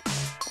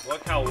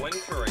 Look how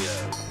wintry it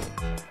is.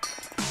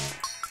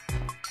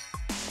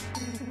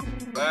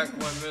 Back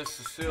when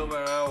Mr. Silver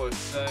and I was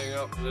setting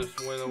up this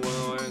winter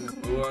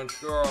wonderland, we were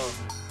unsure of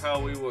how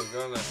we were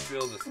gonna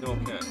fill the snow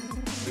can.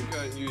 We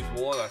couldn't use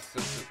water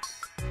since it's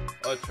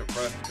such a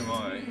precious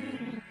commodity.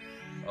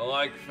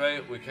 Like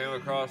fate, we came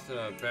across an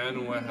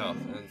abandoned warehouse.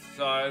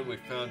 Inside, we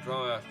found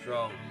drum after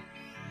drum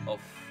of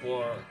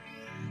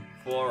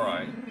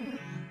fluorite.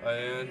 By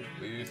the end,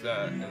 we used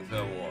that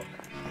instead of water.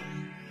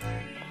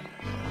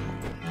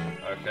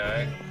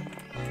 Okay.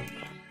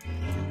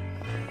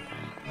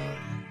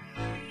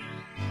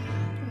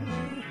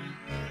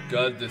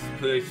 God, this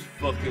place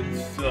fucking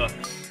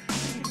sucks.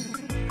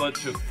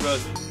 Bunch of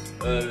frostbit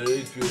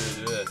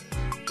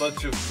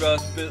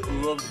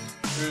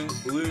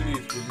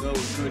loonies with no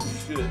good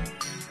shit.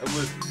 And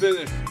we're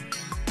finished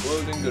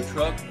loading the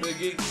truck,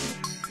 Biggie?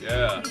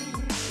 Yeah,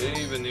 didn't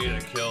even need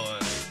to kill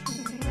any.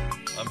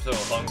 I'm so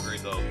hungry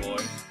though,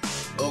 boys.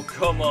 Oh,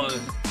 come on.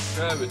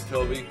 Grab it,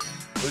 Toby.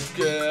 Let's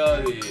get out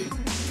of here.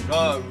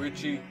 Ah,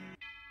 Richie.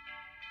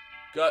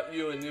 Got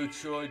you a new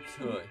toy.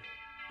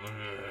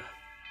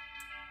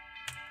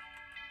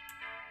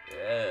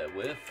 Yeah,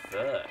 we're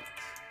fucked.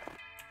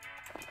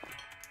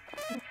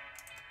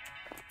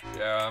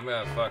 Yeah, I'm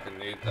gonna fucking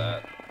need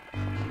that.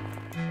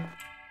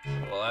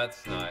 Well,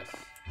 that's nice.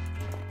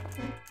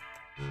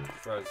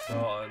 For a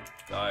solid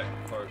Diet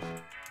Coke.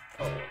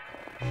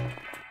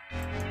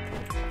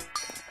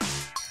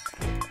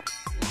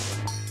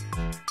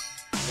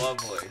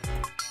 Lovely.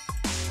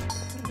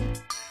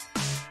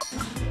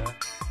 Yeah.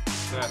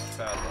 Smash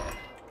padlock.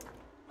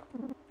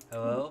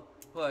 Hello?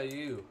 Who are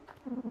you?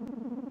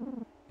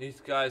 These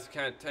guys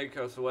can't take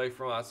us away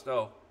from our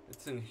snow.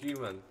 It's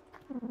inhuman.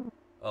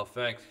 Oh,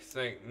 thanks,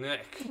 Saint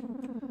Nick.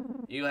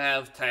 You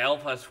have to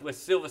help us with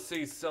Silver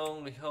Sea's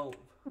only hope.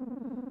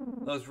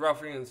 Those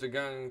ruffians are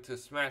going to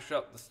smash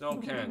up the snow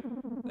can.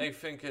 They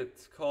think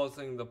it's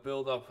causing the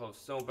buildup of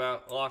snow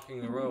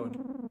blocking the road.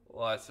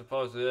 Well, I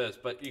suppose it is,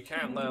 but you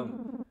can't let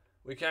them.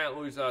 We can't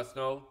lose our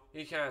snow.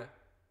 We can't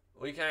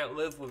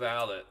live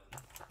without it.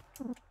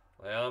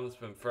 My arm's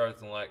been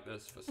frozen like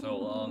this for so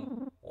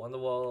long. Wonder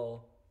what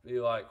it'll be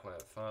like when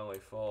it finally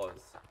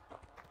thaws.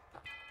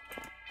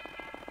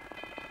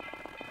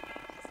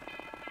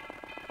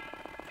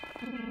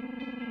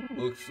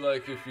 Looks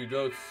like if you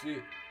don't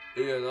see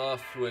an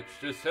off switch,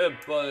 just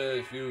headbutt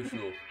it as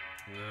usual.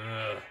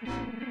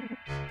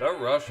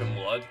 Don't rush him,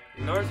 Ludd.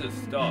 He knows his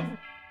stuff.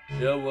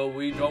 Yeah, well,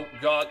 we don't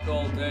got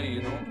all day,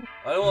 you know.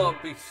 I don't want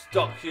to be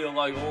stuck here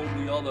like all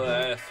the other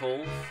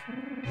assholes.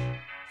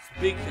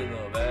 Speaking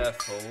of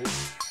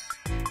assholes,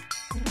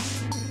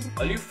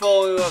 are you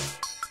following us?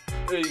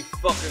 Hey,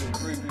 fucking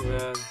creepy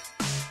man.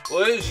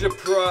 What is your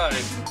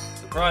prize?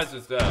 The prize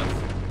is that.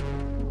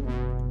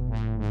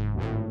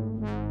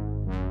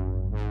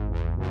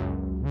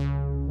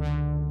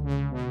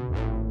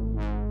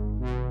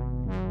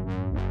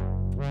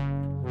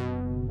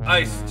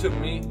 Nice to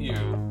meet you.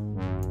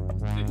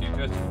 Did you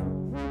just...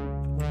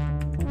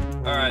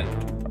 Alright.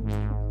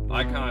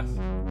 I kinda...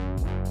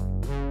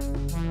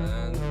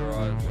 And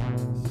garage.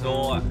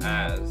 Saw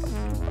as.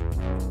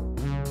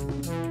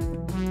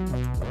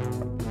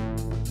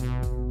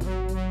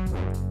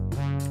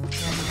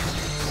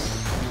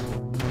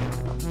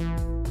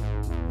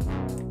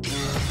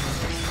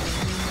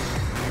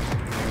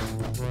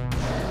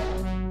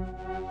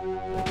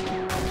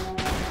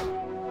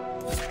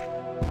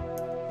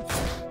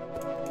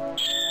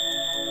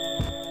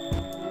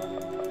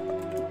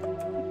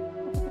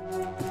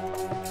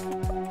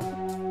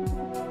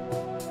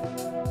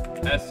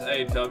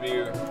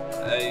 S-A-W-A-S.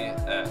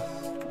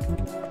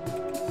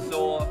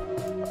 Saw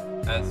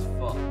as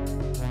fuck.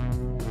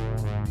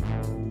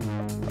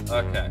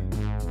 Okay.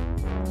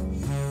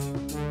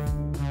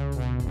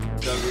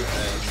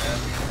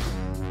 W-A-S.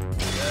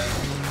 Yeah,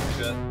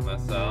 shit,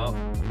 mess up.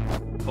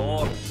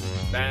 Pork,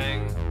 bang,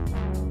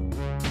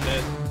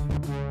 hit,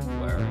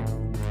 wearing.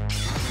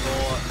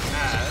 Saw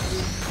as.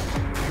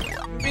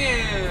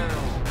 Meow!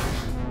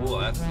 Oh,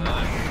 that's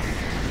nice.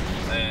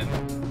 And,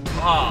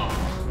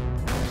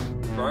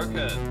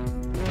 broken.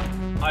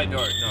 I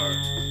don't know.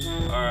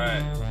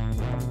 Alright.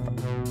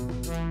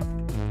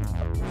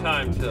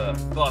 Time to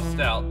bust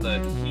out the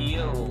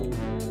heal.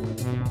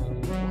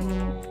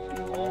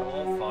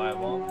 Oh,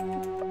 firebomb.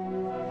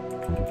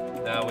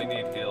 Now we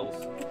need heals.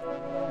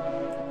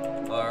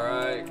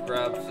 Alright,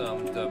 grab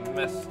some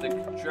domestic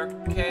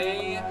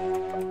jerky.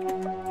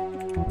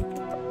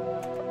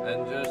 And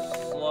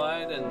just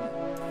slide and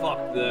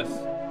fuck this.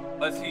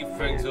 Let's heat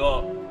things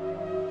up.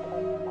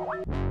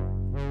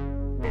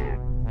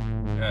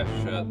 Yeah,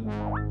 shit.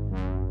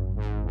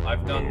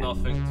 I've done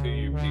nothing to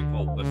you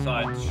people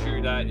besides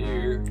shoot at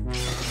you,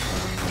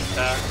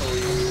 tackle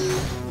you,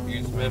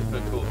 use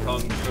mythical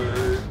kung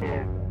fu.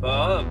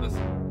 But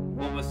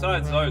well,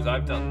 besides those,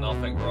 I've done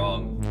nothing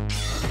wrong.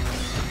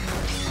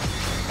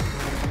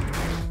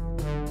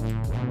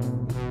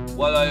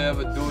 What'd I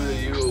ever do to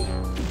you?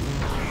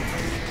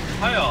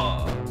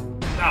 Hiya!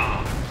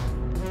 Ah!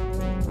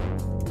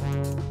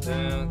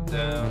 Down,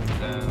 down,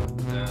 down,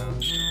 down.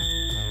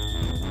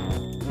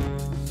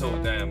 So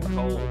damn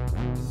cold.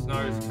 The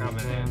snow's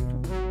coming in.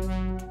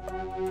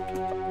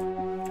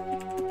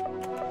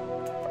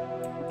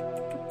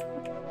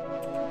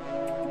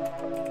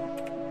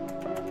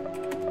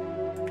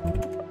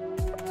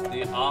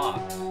 The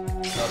art.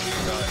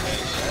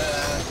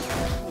 W-I-A-S.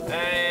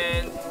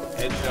 And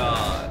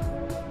headshot.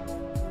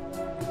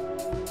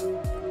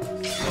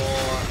 Saw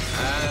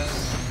as.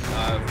 I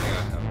don't think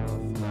I have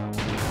enough for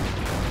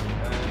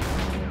that.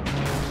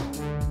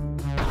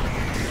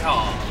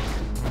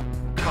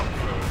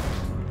 Okay.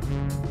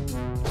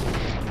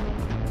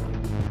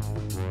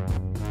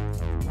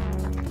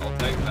 I'll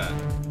take that.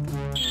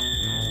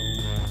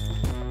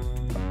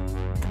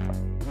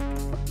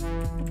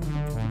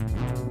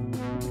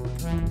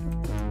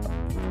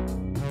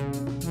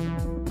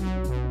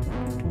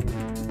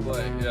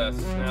 Wait, yeah,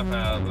 snap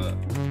out of it.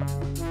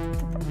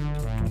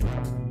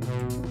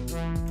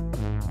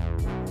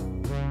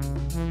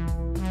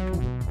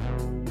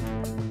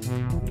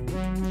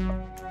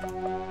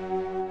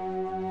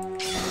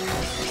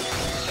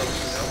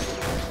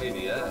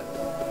 Idiot.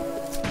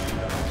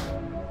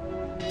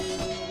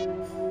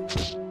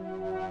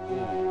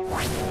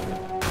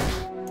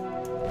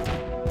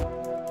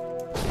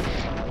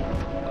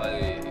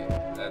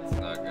 That's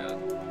not good.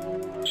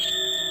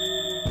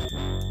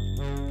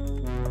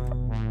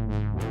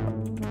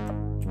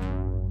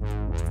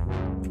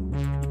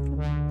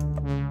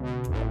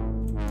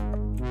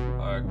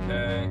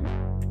 Okay.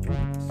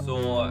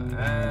 Saw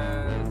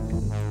as.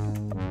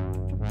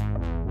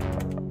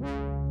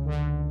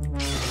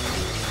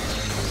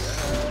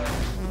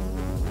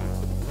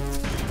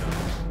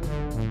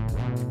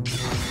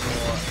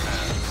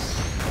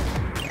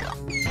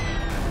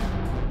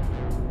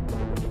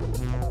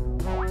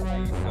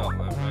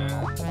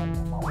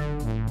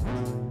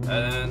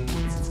 And then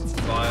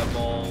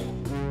fireball.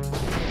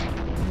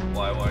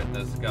 Why won't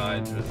this guy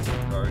just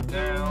go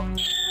down?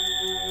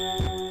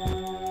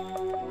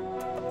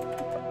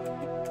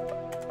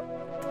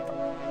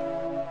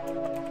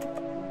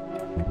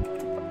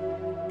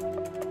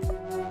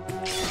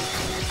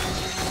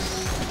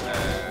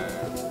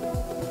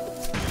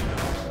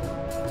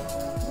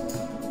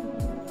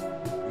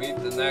 Meet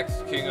the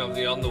next king of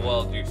the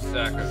underworld, you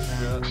sack of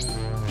shit.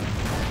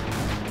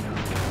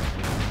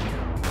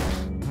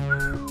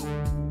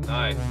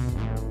 Nice.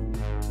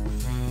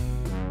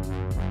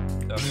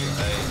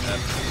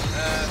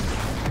 W-A-F-E-S.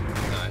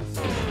 Nice.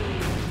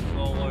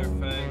 Solo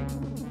thing.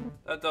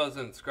 That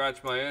doesn't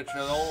scratch my itch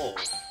at all.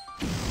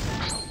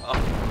 Oh,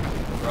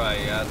 right,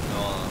 yeah, it's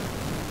not.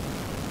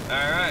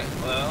 Alright,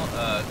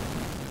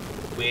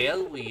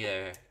 well, we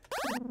are.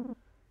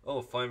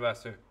 Oh, fine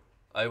bastard.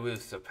 I will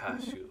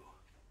surpass you.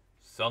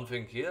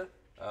 Something here?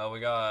 We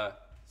got a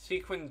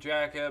sequin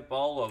jacket,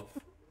 bowl of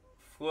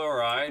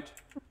fluoride,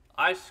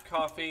 iced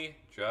coffee,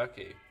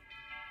 jerky.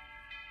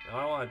 Now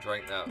I want to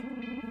drink that.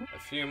 A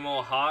few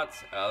more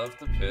hearts out of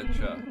the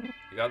picture.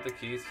 You got the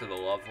keys to the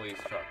lovely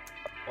truck.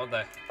 What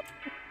the?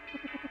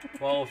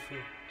 Well,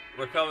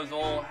 recovers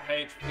all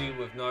HP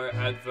with no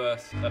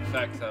adverse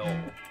effects at all.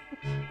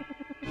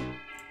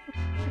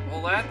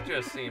 Well, that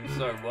just seems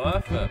so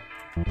worth it.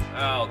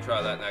 I'll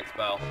try that next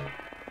battle.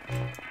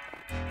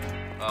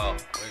 Oh,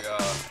 we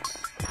got...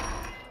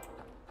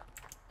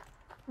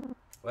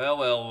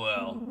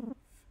 Well.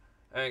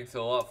 Thanks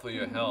a lot for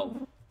your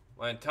help.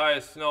 My entire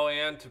snowy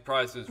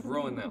enterprise is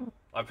ruined now.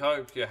 I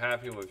hope you're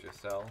happy with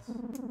yourselves.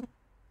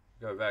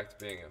 Go back to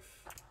being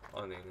a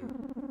funny...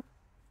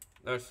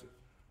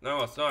 No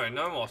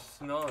more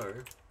snow.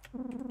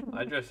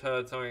 I just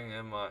heard something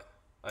in my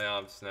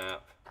arm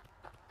snap.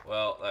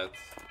 Well,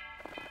 that's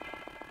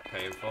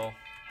painful.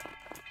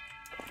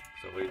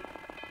 So we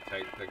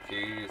take the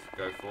keys,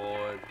 go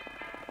forward.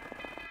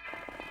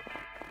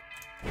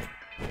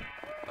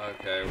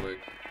 Okay,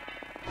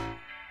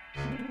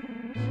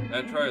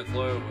 that tray is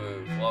loaded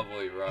with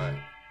lovely rye.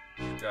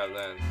 Just grab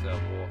that instead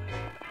of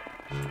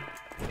walking.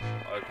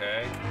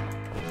 Okay.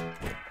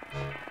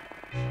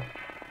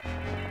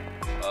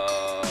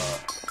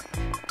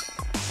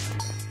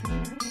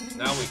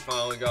 Now we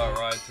finally got a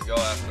ride to go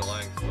after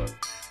Lanks with.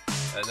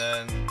 And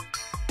then,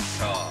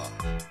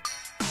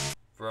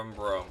 Brum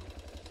brum.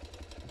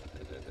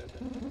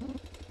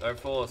 Don't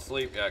fall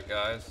asleep yet,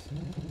 guys.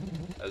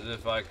 As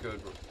if I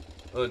could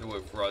live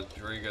with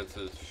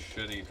Rodriguez's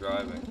shitty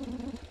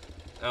driving.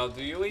 Now,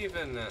 do you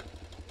even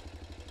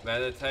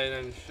meditate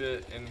and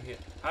shit in here?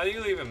 How do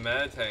you even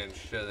meditate and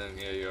shit in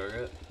here,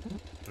 Yogurt?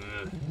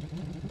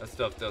 That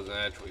stuff doesn't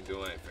actually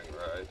do anything,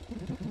 right?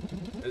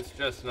 It's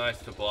just nice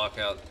to block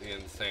out the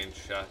insane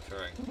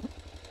shattering.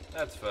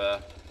 That's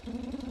fair.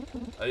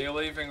 Are you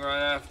leaving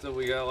right after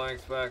we get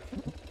Lanks back?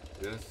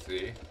 You'll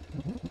see.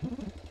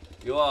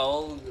 You are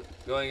all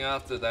going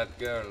after that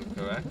girl,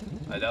 correct?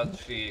 I doubt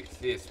she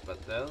exists,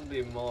 but there'll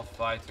be more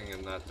fighting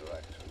in that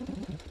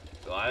direction.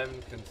 So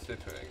I'm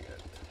considering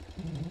it.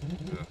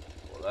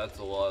 Well, that's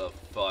a lot of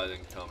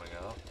fighting coming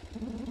up.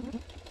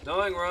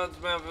 Knowing Rod's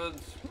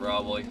methods,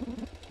 probably.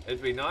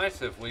 It'd be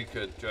nice if we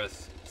could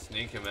just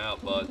sneak him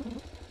out, but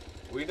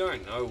we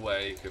don't know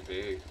where he could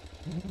be.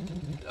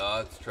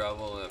 Let's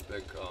travel in a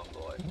big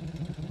convoy.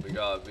 We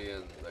gotta be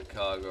in the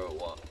cargo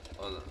one.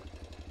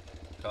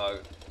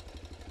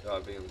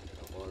 Gotta be in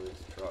one of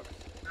these trucks.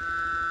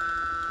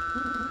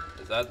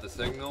 Is that the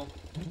signal?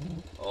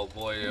 Oh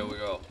boy, here we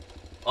go.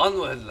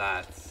 Onward,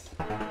 lads!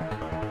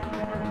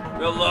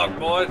 Good luck,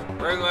 boys.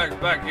 Bring Lanks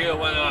back here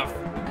when I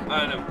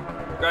find him.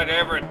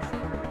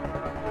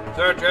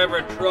 Search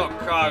every truck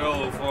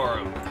cargo for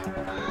him.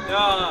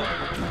 Yeah.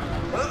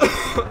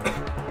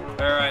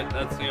 Alright,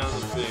 that's the end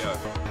of the video.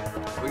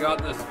 We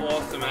got this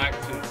awesome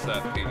action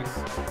set piece.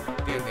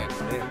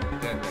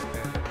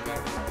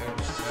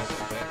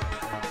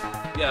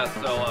 Yeah,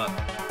 so,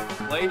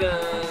 later...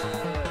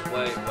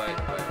 Wait.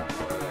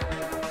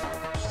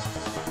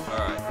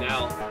 Alright,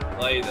 now,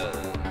 later...